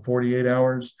down to 48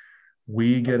 hours.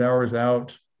 We get ours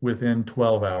out within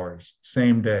 12 hours,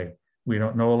 same day. We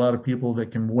don't know a lot of people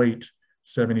that can wait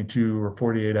 72 or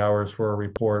 48 hours for a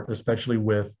report, especially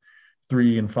with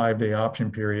 3 and 5 day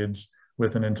option periods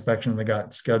with an inspection that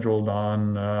got scheduled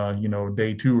on,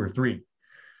 day 2 or 3.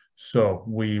 So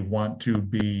we want to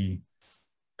be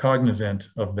cognizant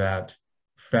of that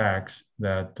fact,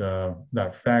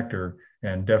 that factor,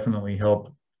 and definitely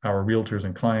help our realtors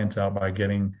and clients out by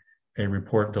getting a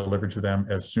report delivered to them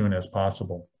as soon as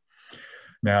possible.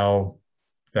 Now,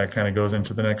 that kind of goes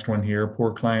into the next one here,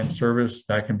 poor client service.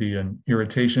 That can be an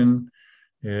irritation.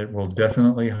 It will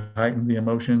definitely heighten the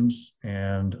emotions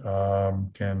and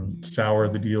can sour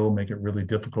the deal, make it really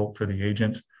difficult for the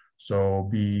agent. So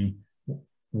be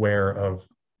aware of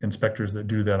inspectors that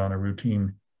do that on a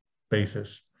routine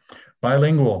basis.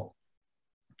 Bilingual.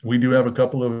 We do have a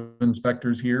couple of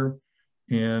inspectors here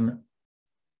in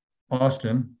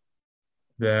Austin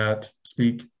that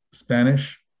speak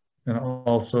Spanish and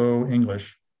also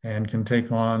English and can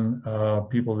take on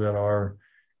people that are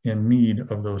in need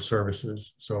of those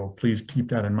services. So please keep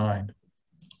that in mind.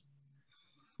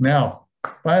 Now,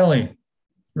 finally,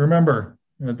 remember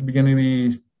at the beginning of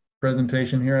the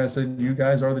presentation here, I said you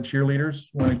guys are the cheerleaders.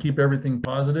 We want to keep everything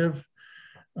positive.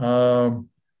 Buying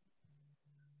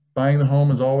the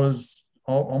home is almost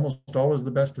always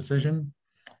the best decision.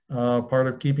 Part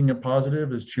of keeping it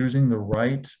positive is choosing the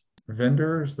right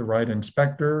vendors, the right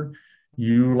inspector.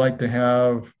 You like to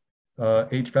have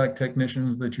HVAC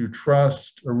technicians that you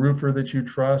trust, a roofer that you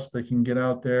trust that can get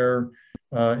out there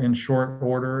in short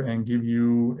order and give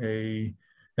you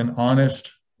an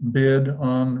honest bid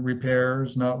on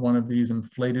repairs, not one of these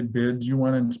inflated bids. You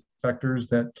want inspectors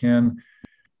that can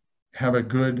have a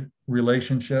good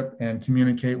relationship and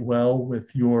communicate well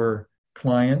with your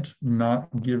client,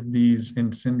 not give these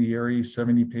incendiary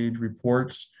 70-page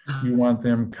reports. You want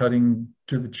them cutting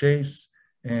to the chase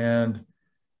and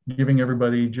giving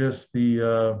everybody just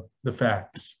the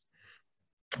facts.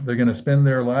 They're going to spend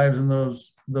their lives in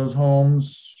those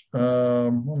homes,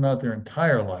 well, not their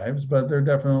entire lives, but they're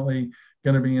definitely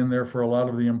going to be in there for a lot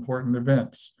of the important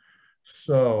events.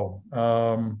 So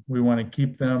we want to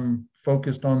keep them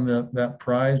focused on that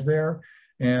prize there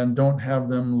and don't have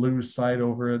them lose sight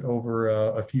over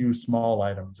a few small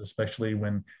items, especially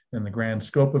when in the grand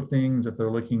scope of things, if they're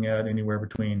looking at anywhere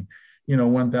between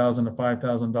 $1,000 to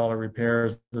 $5,000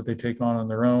 repairs that they take on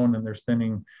their own, and they're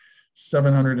spending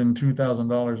 $700 and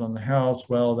 $2,000 on the house.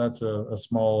 Well, that's a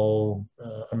small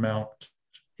amount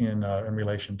in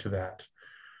relation to that.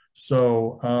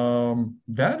 So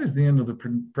that is the end of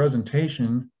the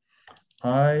presentation.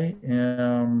 I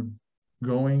am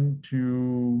going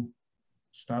to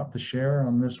stop the share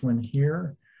on this one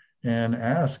here and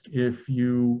ask if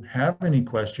you have any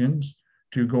questions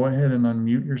to go ahead and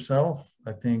unmute yourself.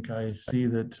 I think I see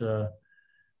that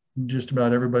just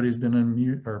about everybody's been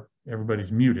unmute or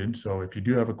everybody's muted. So if you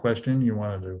do have a question, you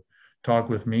wanted to talk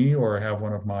with me or have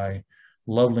one of my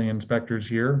lovely inspectors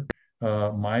here,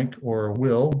 Mike or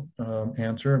Will,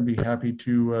 answer, and be happy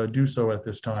to do so at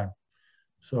this time.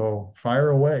 So fire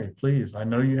away, please. I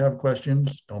know you have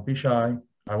questions. Don't be shy.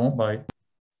 I won't bite.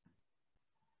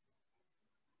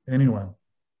 Anyone?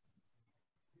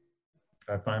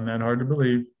 I find that hard to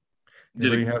believe.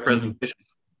 Anybody have presentation?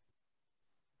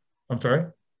 I'm sorry?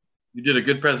 You did a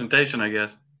good presentation, I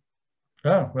guess.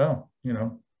 Oh, well,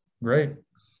 great.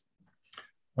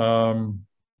 A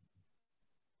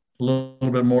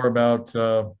little bit more about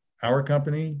our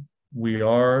company. We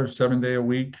are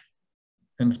 7-day-a-week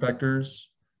inspectors.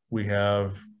 We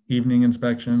have evening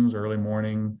inspections, early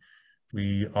morning.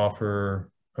 We offer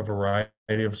a variety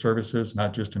of services,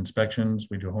 not just inspections.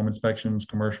 We do home inspections,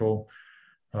 commercial.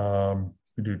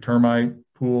 We do termite,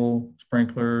 pool,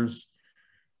 sprinklers,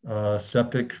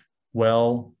 septic,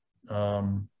 well.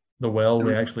 The well,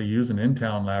 we actually use an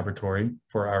in-town laboratory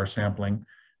for our sampling,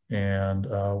 and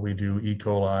we do E.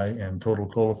 coli and total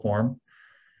coliform.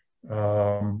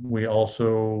 We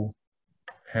also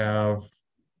have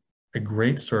a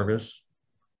great service,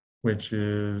 which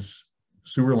is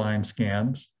sewer line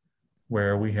scans,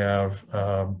 where we have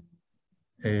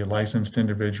a licensed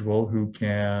individual who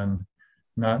can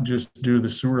not just do the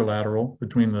sewer lateral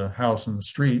between the house and the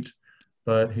street,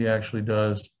 but he actually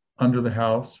does under the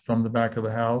house, from the back of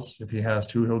the house. If he has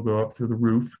to, he'll go up through the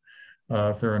roof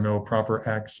if there are no proper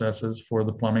accesses for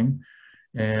the plumbing.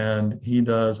 And he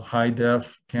does high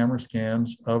def camera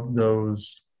scans of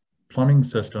those plumbing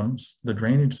systems, the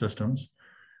drainage systems,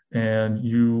 and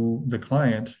the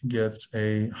client gets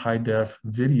a high def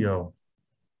video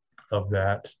of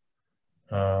that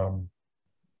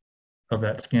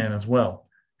scan as well.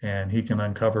 And he can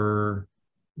uncover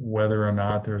whether or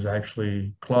not there's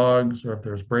actually clogs, or if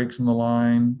there's breaks in the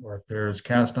line, or if there's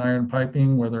cast iron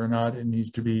piping, whether or not it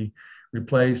needs to be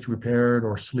replaced, repaired,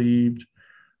 or sleeved.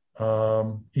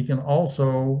 He can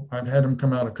also, I've had him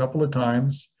come out a couple of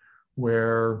times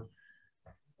where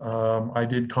I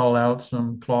did call out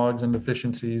some clogs and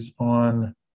deficiencies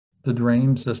on the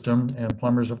drain system, and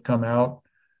plumbers have come out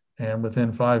and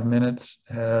within 5 minutes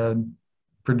had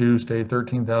produced a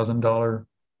 $13,000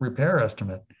 repair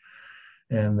estimate.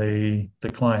 And the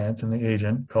client and the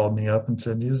agent called me up and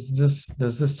said, does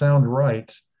this sound right?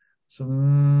 So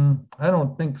I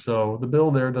don't think so. The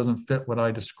bill there doesn't fit what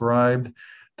I described.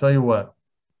 Tell you what,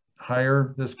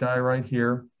 hire this guy right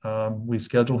here. We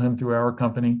schedule him through our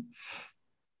company,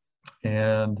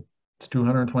 and it's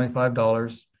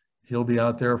 $225. He'll be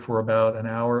out there for about an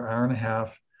hour, hour and a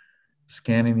half,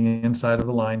 scanning the inside of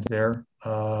the lines there,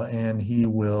 and he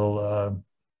will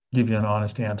give you an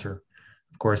honest answer.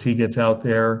 Of course, he gets out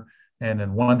there, and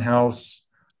in one house,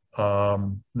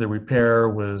 the repair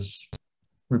was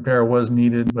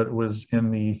needed, but it was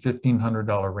in the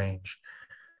 $1,500 range.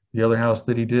 The other house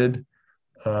that he did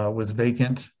was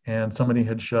vacant, and somebody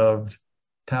had shoved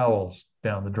towels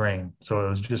down the drain. So it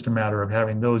was just a matter of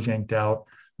having those yanked out.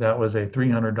 That was a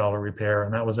 $300 repair,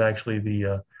 and that was actually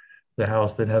the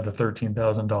house that had the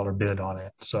 $13,000 bid on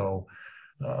it. So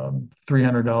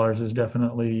 $300 is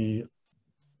definitely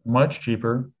much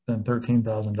cheaper than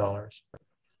 $13,000.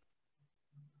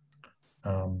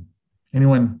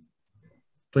 Anyone,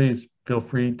 please feel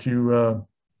free to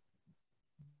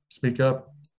speak up.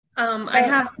 Go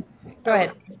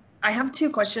ahead. I have two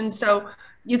questions. So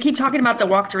you keep talking about the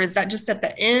walkthrough. Is that just at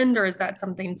the end, or is that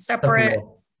something separate?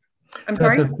 I'm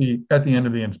sorry? At the end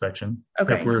of the inspection.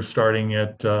 Okay. If we're starting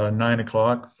at 9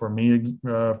 o'clock, for me,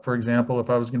 for example, if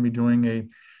I was going to be doing a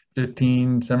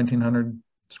 1,700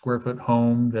 square foot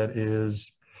home that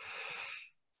is,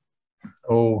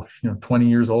 20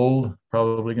 years old,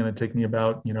 probably going to take me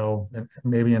about,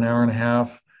 maybe an hour and a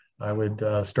half. I would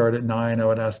start at 9. I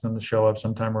would ask them to show up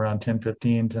sometime around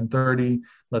 10:15, 10:30,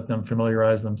 let them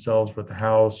familiarize themselves with the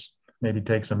house, maybe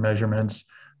take some measurements,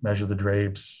 measure the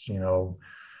drapes,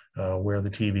 where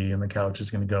the TV and the couch is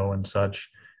going to go and such.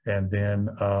 And then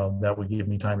that would give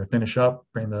me time to finish up,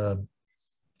 bring the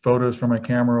photos from my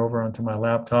camera over onto my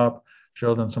laptop,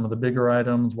 show them some of the bigger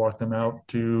items, walk them out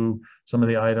to some of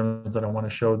the items that I want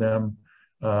to show them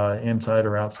inside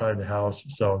or outside the house.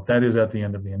 So that is at the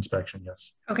end of the inspection,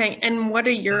 yes. Okay. And what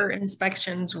do your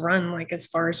inspections run like as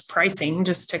far as pricing,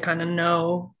 just to kind of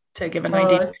know, to give an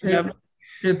idea?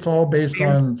 It's all based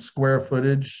on square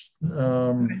footage,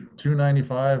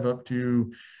 $295 up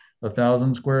to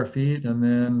 1,000 square feet. And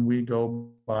then we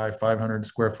go by 500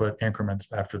 square foot increments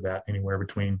after that, anywhere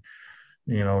between,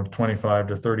 $25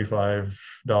 to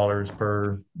 $35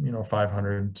 per,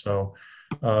 500. So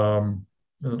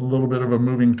a little bit of a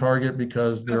moving target,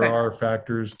 because there are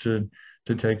factors to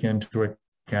take into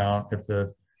account. If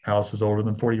the house is older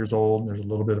than 40 years old, there's a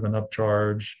little bit of an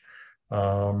upcharge.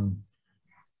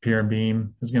 Pier and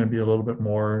beam is going to be a little bit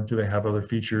more. Do they have other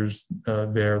features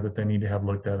there that they need to have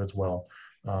looked at as well?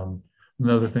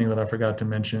 Another thing that I forgot to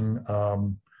mention,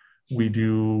 we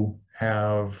do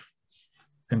have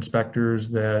inspectors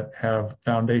that have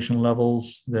foundation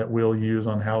levels that we'll use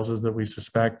on houses that we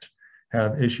suspect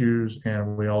have issues,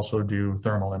 and we also do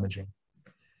thermal imaging.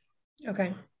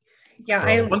 Okay. Yeah,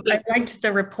 So- I liked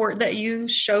the report that you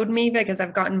showed me because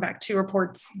I've gotten back 2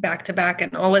 reports back to back,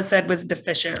 and all it said was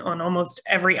deficient on almost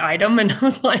every item. And I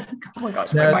was like, oh my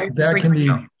gosh, my buyers are That can freaking be,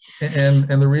 out.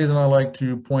 and the reason I like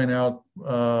to point out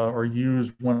or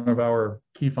use one of our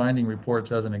key finding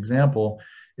reports as an example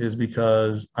is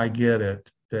because I get it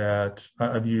that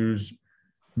I've used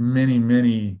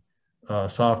many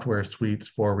software suites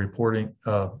for reporting,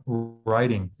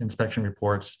 writing inspection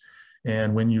reports.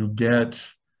 And when you get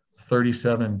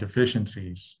 37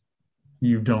 deficiencies,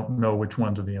 you don't know which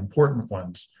ones are the important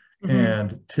ones. Mhm.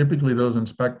 And typically those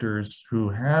inspectors who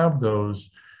have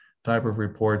those type of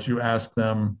reports, you ask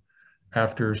them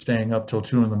after staying up till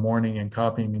 2 a.m. and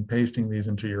copying and pasting these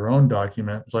into your own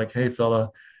document. It's like, hey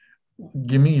fella,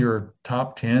 give me your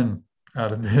top 10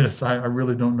 out of this. I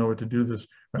really don't know what to do this.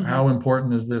 Mhm. How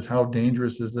important is this? How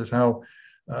dangerous is this? How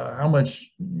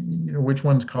much, which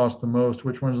ones cost the most?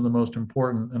 Which ones are the most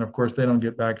important? And of course, they don't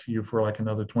get back to you for like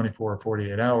another 24 or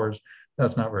 48 hours.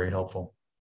 That's not very helpful.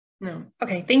 No.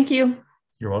 Okay, thank you.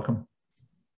 You're welcome.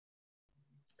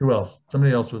 Who else?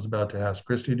 Somebody else was about to ask.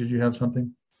 Christy, did you have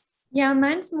something? Yeah,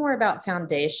 mine's more about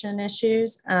foundation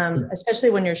issues, Sure.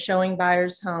 especially when you're showing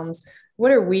buyers homes.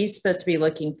 What are we supposed to be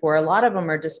looking for? A lot of them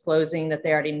are disclosing that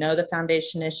they already know the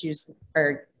foundation issues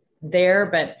are there,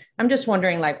 but I'm just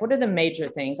wondering, like, what are the major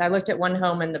things? I looked at one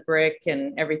home and the brick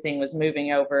and everything was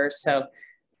moving over. So,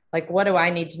 like, what do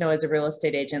I need to know as a real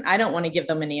estate agent? I don't want to give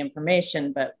them any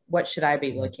information, but what should I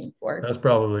be looking for? That's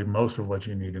probably most of what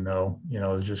you need to know,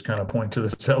 is just kind of point to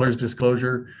the seller's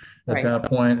disclosure at Right. that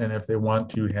point. And if they want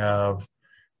to have,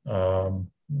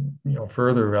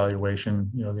 further evaluation,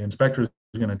 the inspector is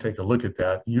going to take a look at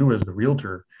that. You as the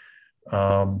realtor,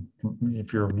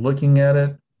 if you're looking at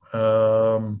it,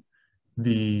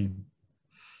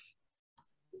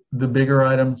 the bigger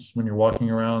items when you're walking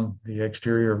around the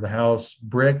exterior of the house,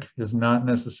 brick is not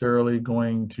necessarily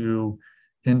going to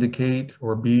indicate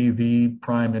or be the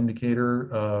prime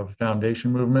indicator of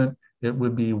foundation movement. It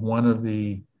would be one of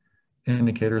the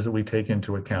indicators that we take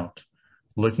into account.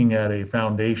 Looking at a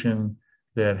foundation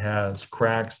that has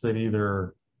cracks that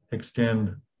either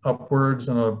extend upwards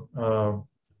in an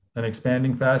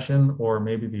expanding fashion, or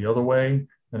maybe the other way,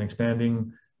 an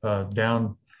expanding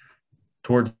down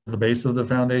towards the base of the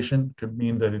foundation, could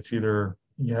mean that it's either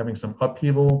you're having some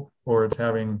upheaval or it's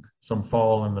having some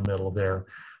fall in the middle there.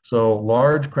 So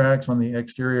large cracks on the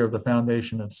exterior of the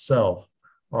foundation itself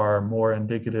are more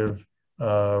indicative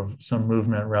of some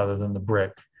movement rather than the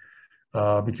brick.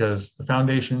 Because the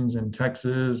foundations in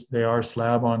Texas, they are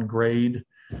slab on grade.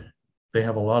 They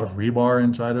have a lot of rebar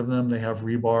inside of them. They have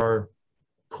rebar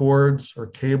cords or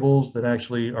cables that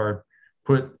actually are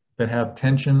that have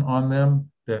tension on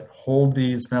them that hold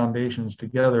these foundations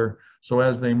together. So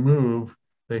as they move,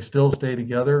 they still stay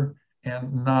together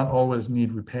and not always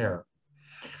need repair.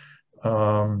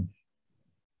 So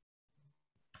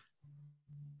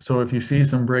if you see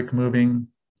some brick moving,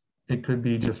 it could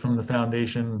be just from the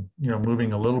foundation,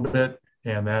 moving a little bit,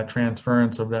 and that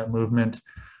transference of that movement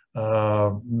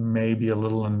may be a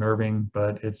little unnerving,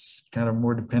 but it's kind of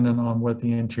more dependent on what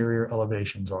the interior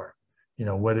elevations are.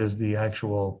 What is the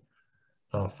actual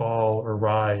fall or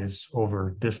rise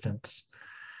over distance,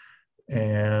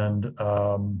 and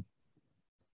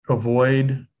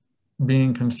avoid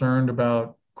being concerned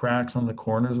about cracks on the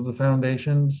corners of the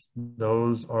foundations.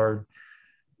 Those are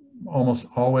almost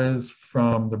always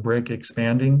from the brick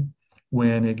expanding.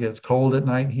 When it gets cold at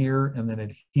night here and then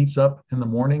it heats up in the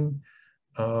morning,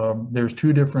 there's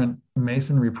 2 different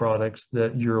masonry products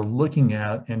that you're looking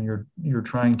at and you're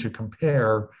trying to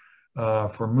compare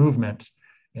for movement.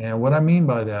 And what I mean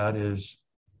by that is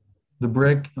the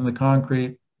brick and the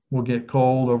concrete will get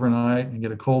cold overnight and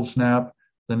get a cold snap.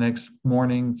 The next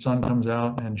morning, sun comes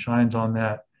out and shines on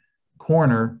that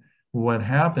corner. What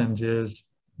happens is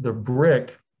the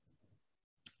brick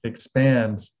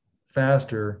expands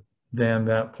faster than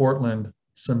that Portland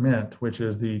cement, which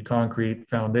is the concrete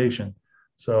foundation.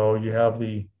 So you have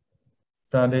the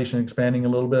foundation expanding a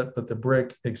little bit, but the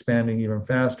brick expanding even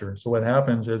faster. So what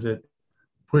happens is it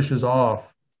pushes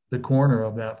off the corner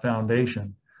of that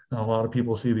foundation. And a lot of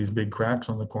people see these big cracks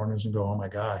on the corners and go, oh my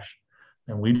gosh.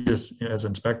 And we just, as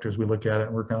inspectors, we look at it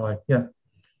and we're kind of like, yeah.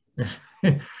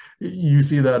 You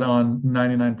see that on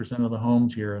 99% of the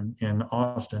homes here in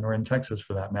Austin, or in Texas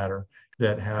for that matter,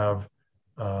 that have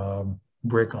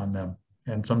brick on them.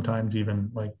 And sometimes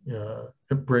even like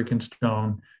brick and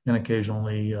stone, and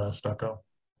occasionally stucco.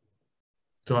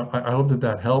 So I hope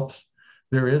that helps.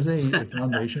 There is a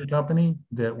foundation company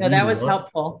that that was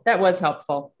helpful. That was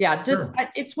helpful. Yeah, just Sure.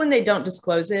 It's when they don't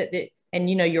disclose it, and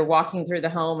you're walking through the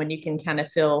home and you can kind of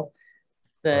feel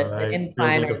the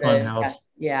incline. Feels like a fun house.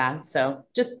 Yeah. So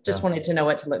just Yeah. wanted to know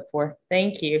what to look for.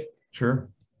 Thank you. Sure.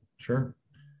 Sure.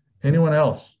 Anyone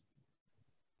else?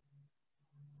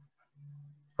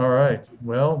 All right.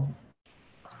 Well,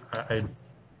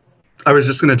 I was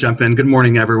just going to jump in. Good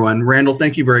morning, everyone. Randall,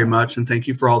 thank you very much. And thank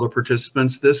you for all the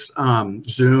participants. This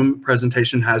Zoom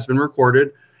presentation has been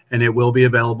recorded and it will be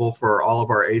available for all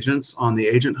of our agents on the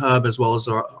Agent Hub as well as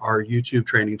our YouTube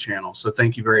training channel. So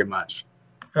thank you very much.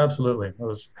 absolutely. I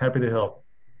was happy to help.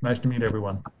 Nice to meet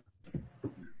everyone.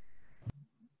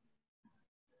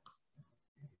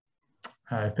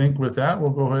 I think with that,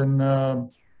 we'll go ahead and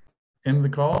end the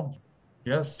call.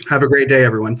 Yes. Have a great day,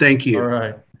 everyone. Thank you. All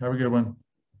right. Have a good one.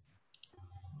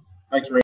 Thanks, Ray.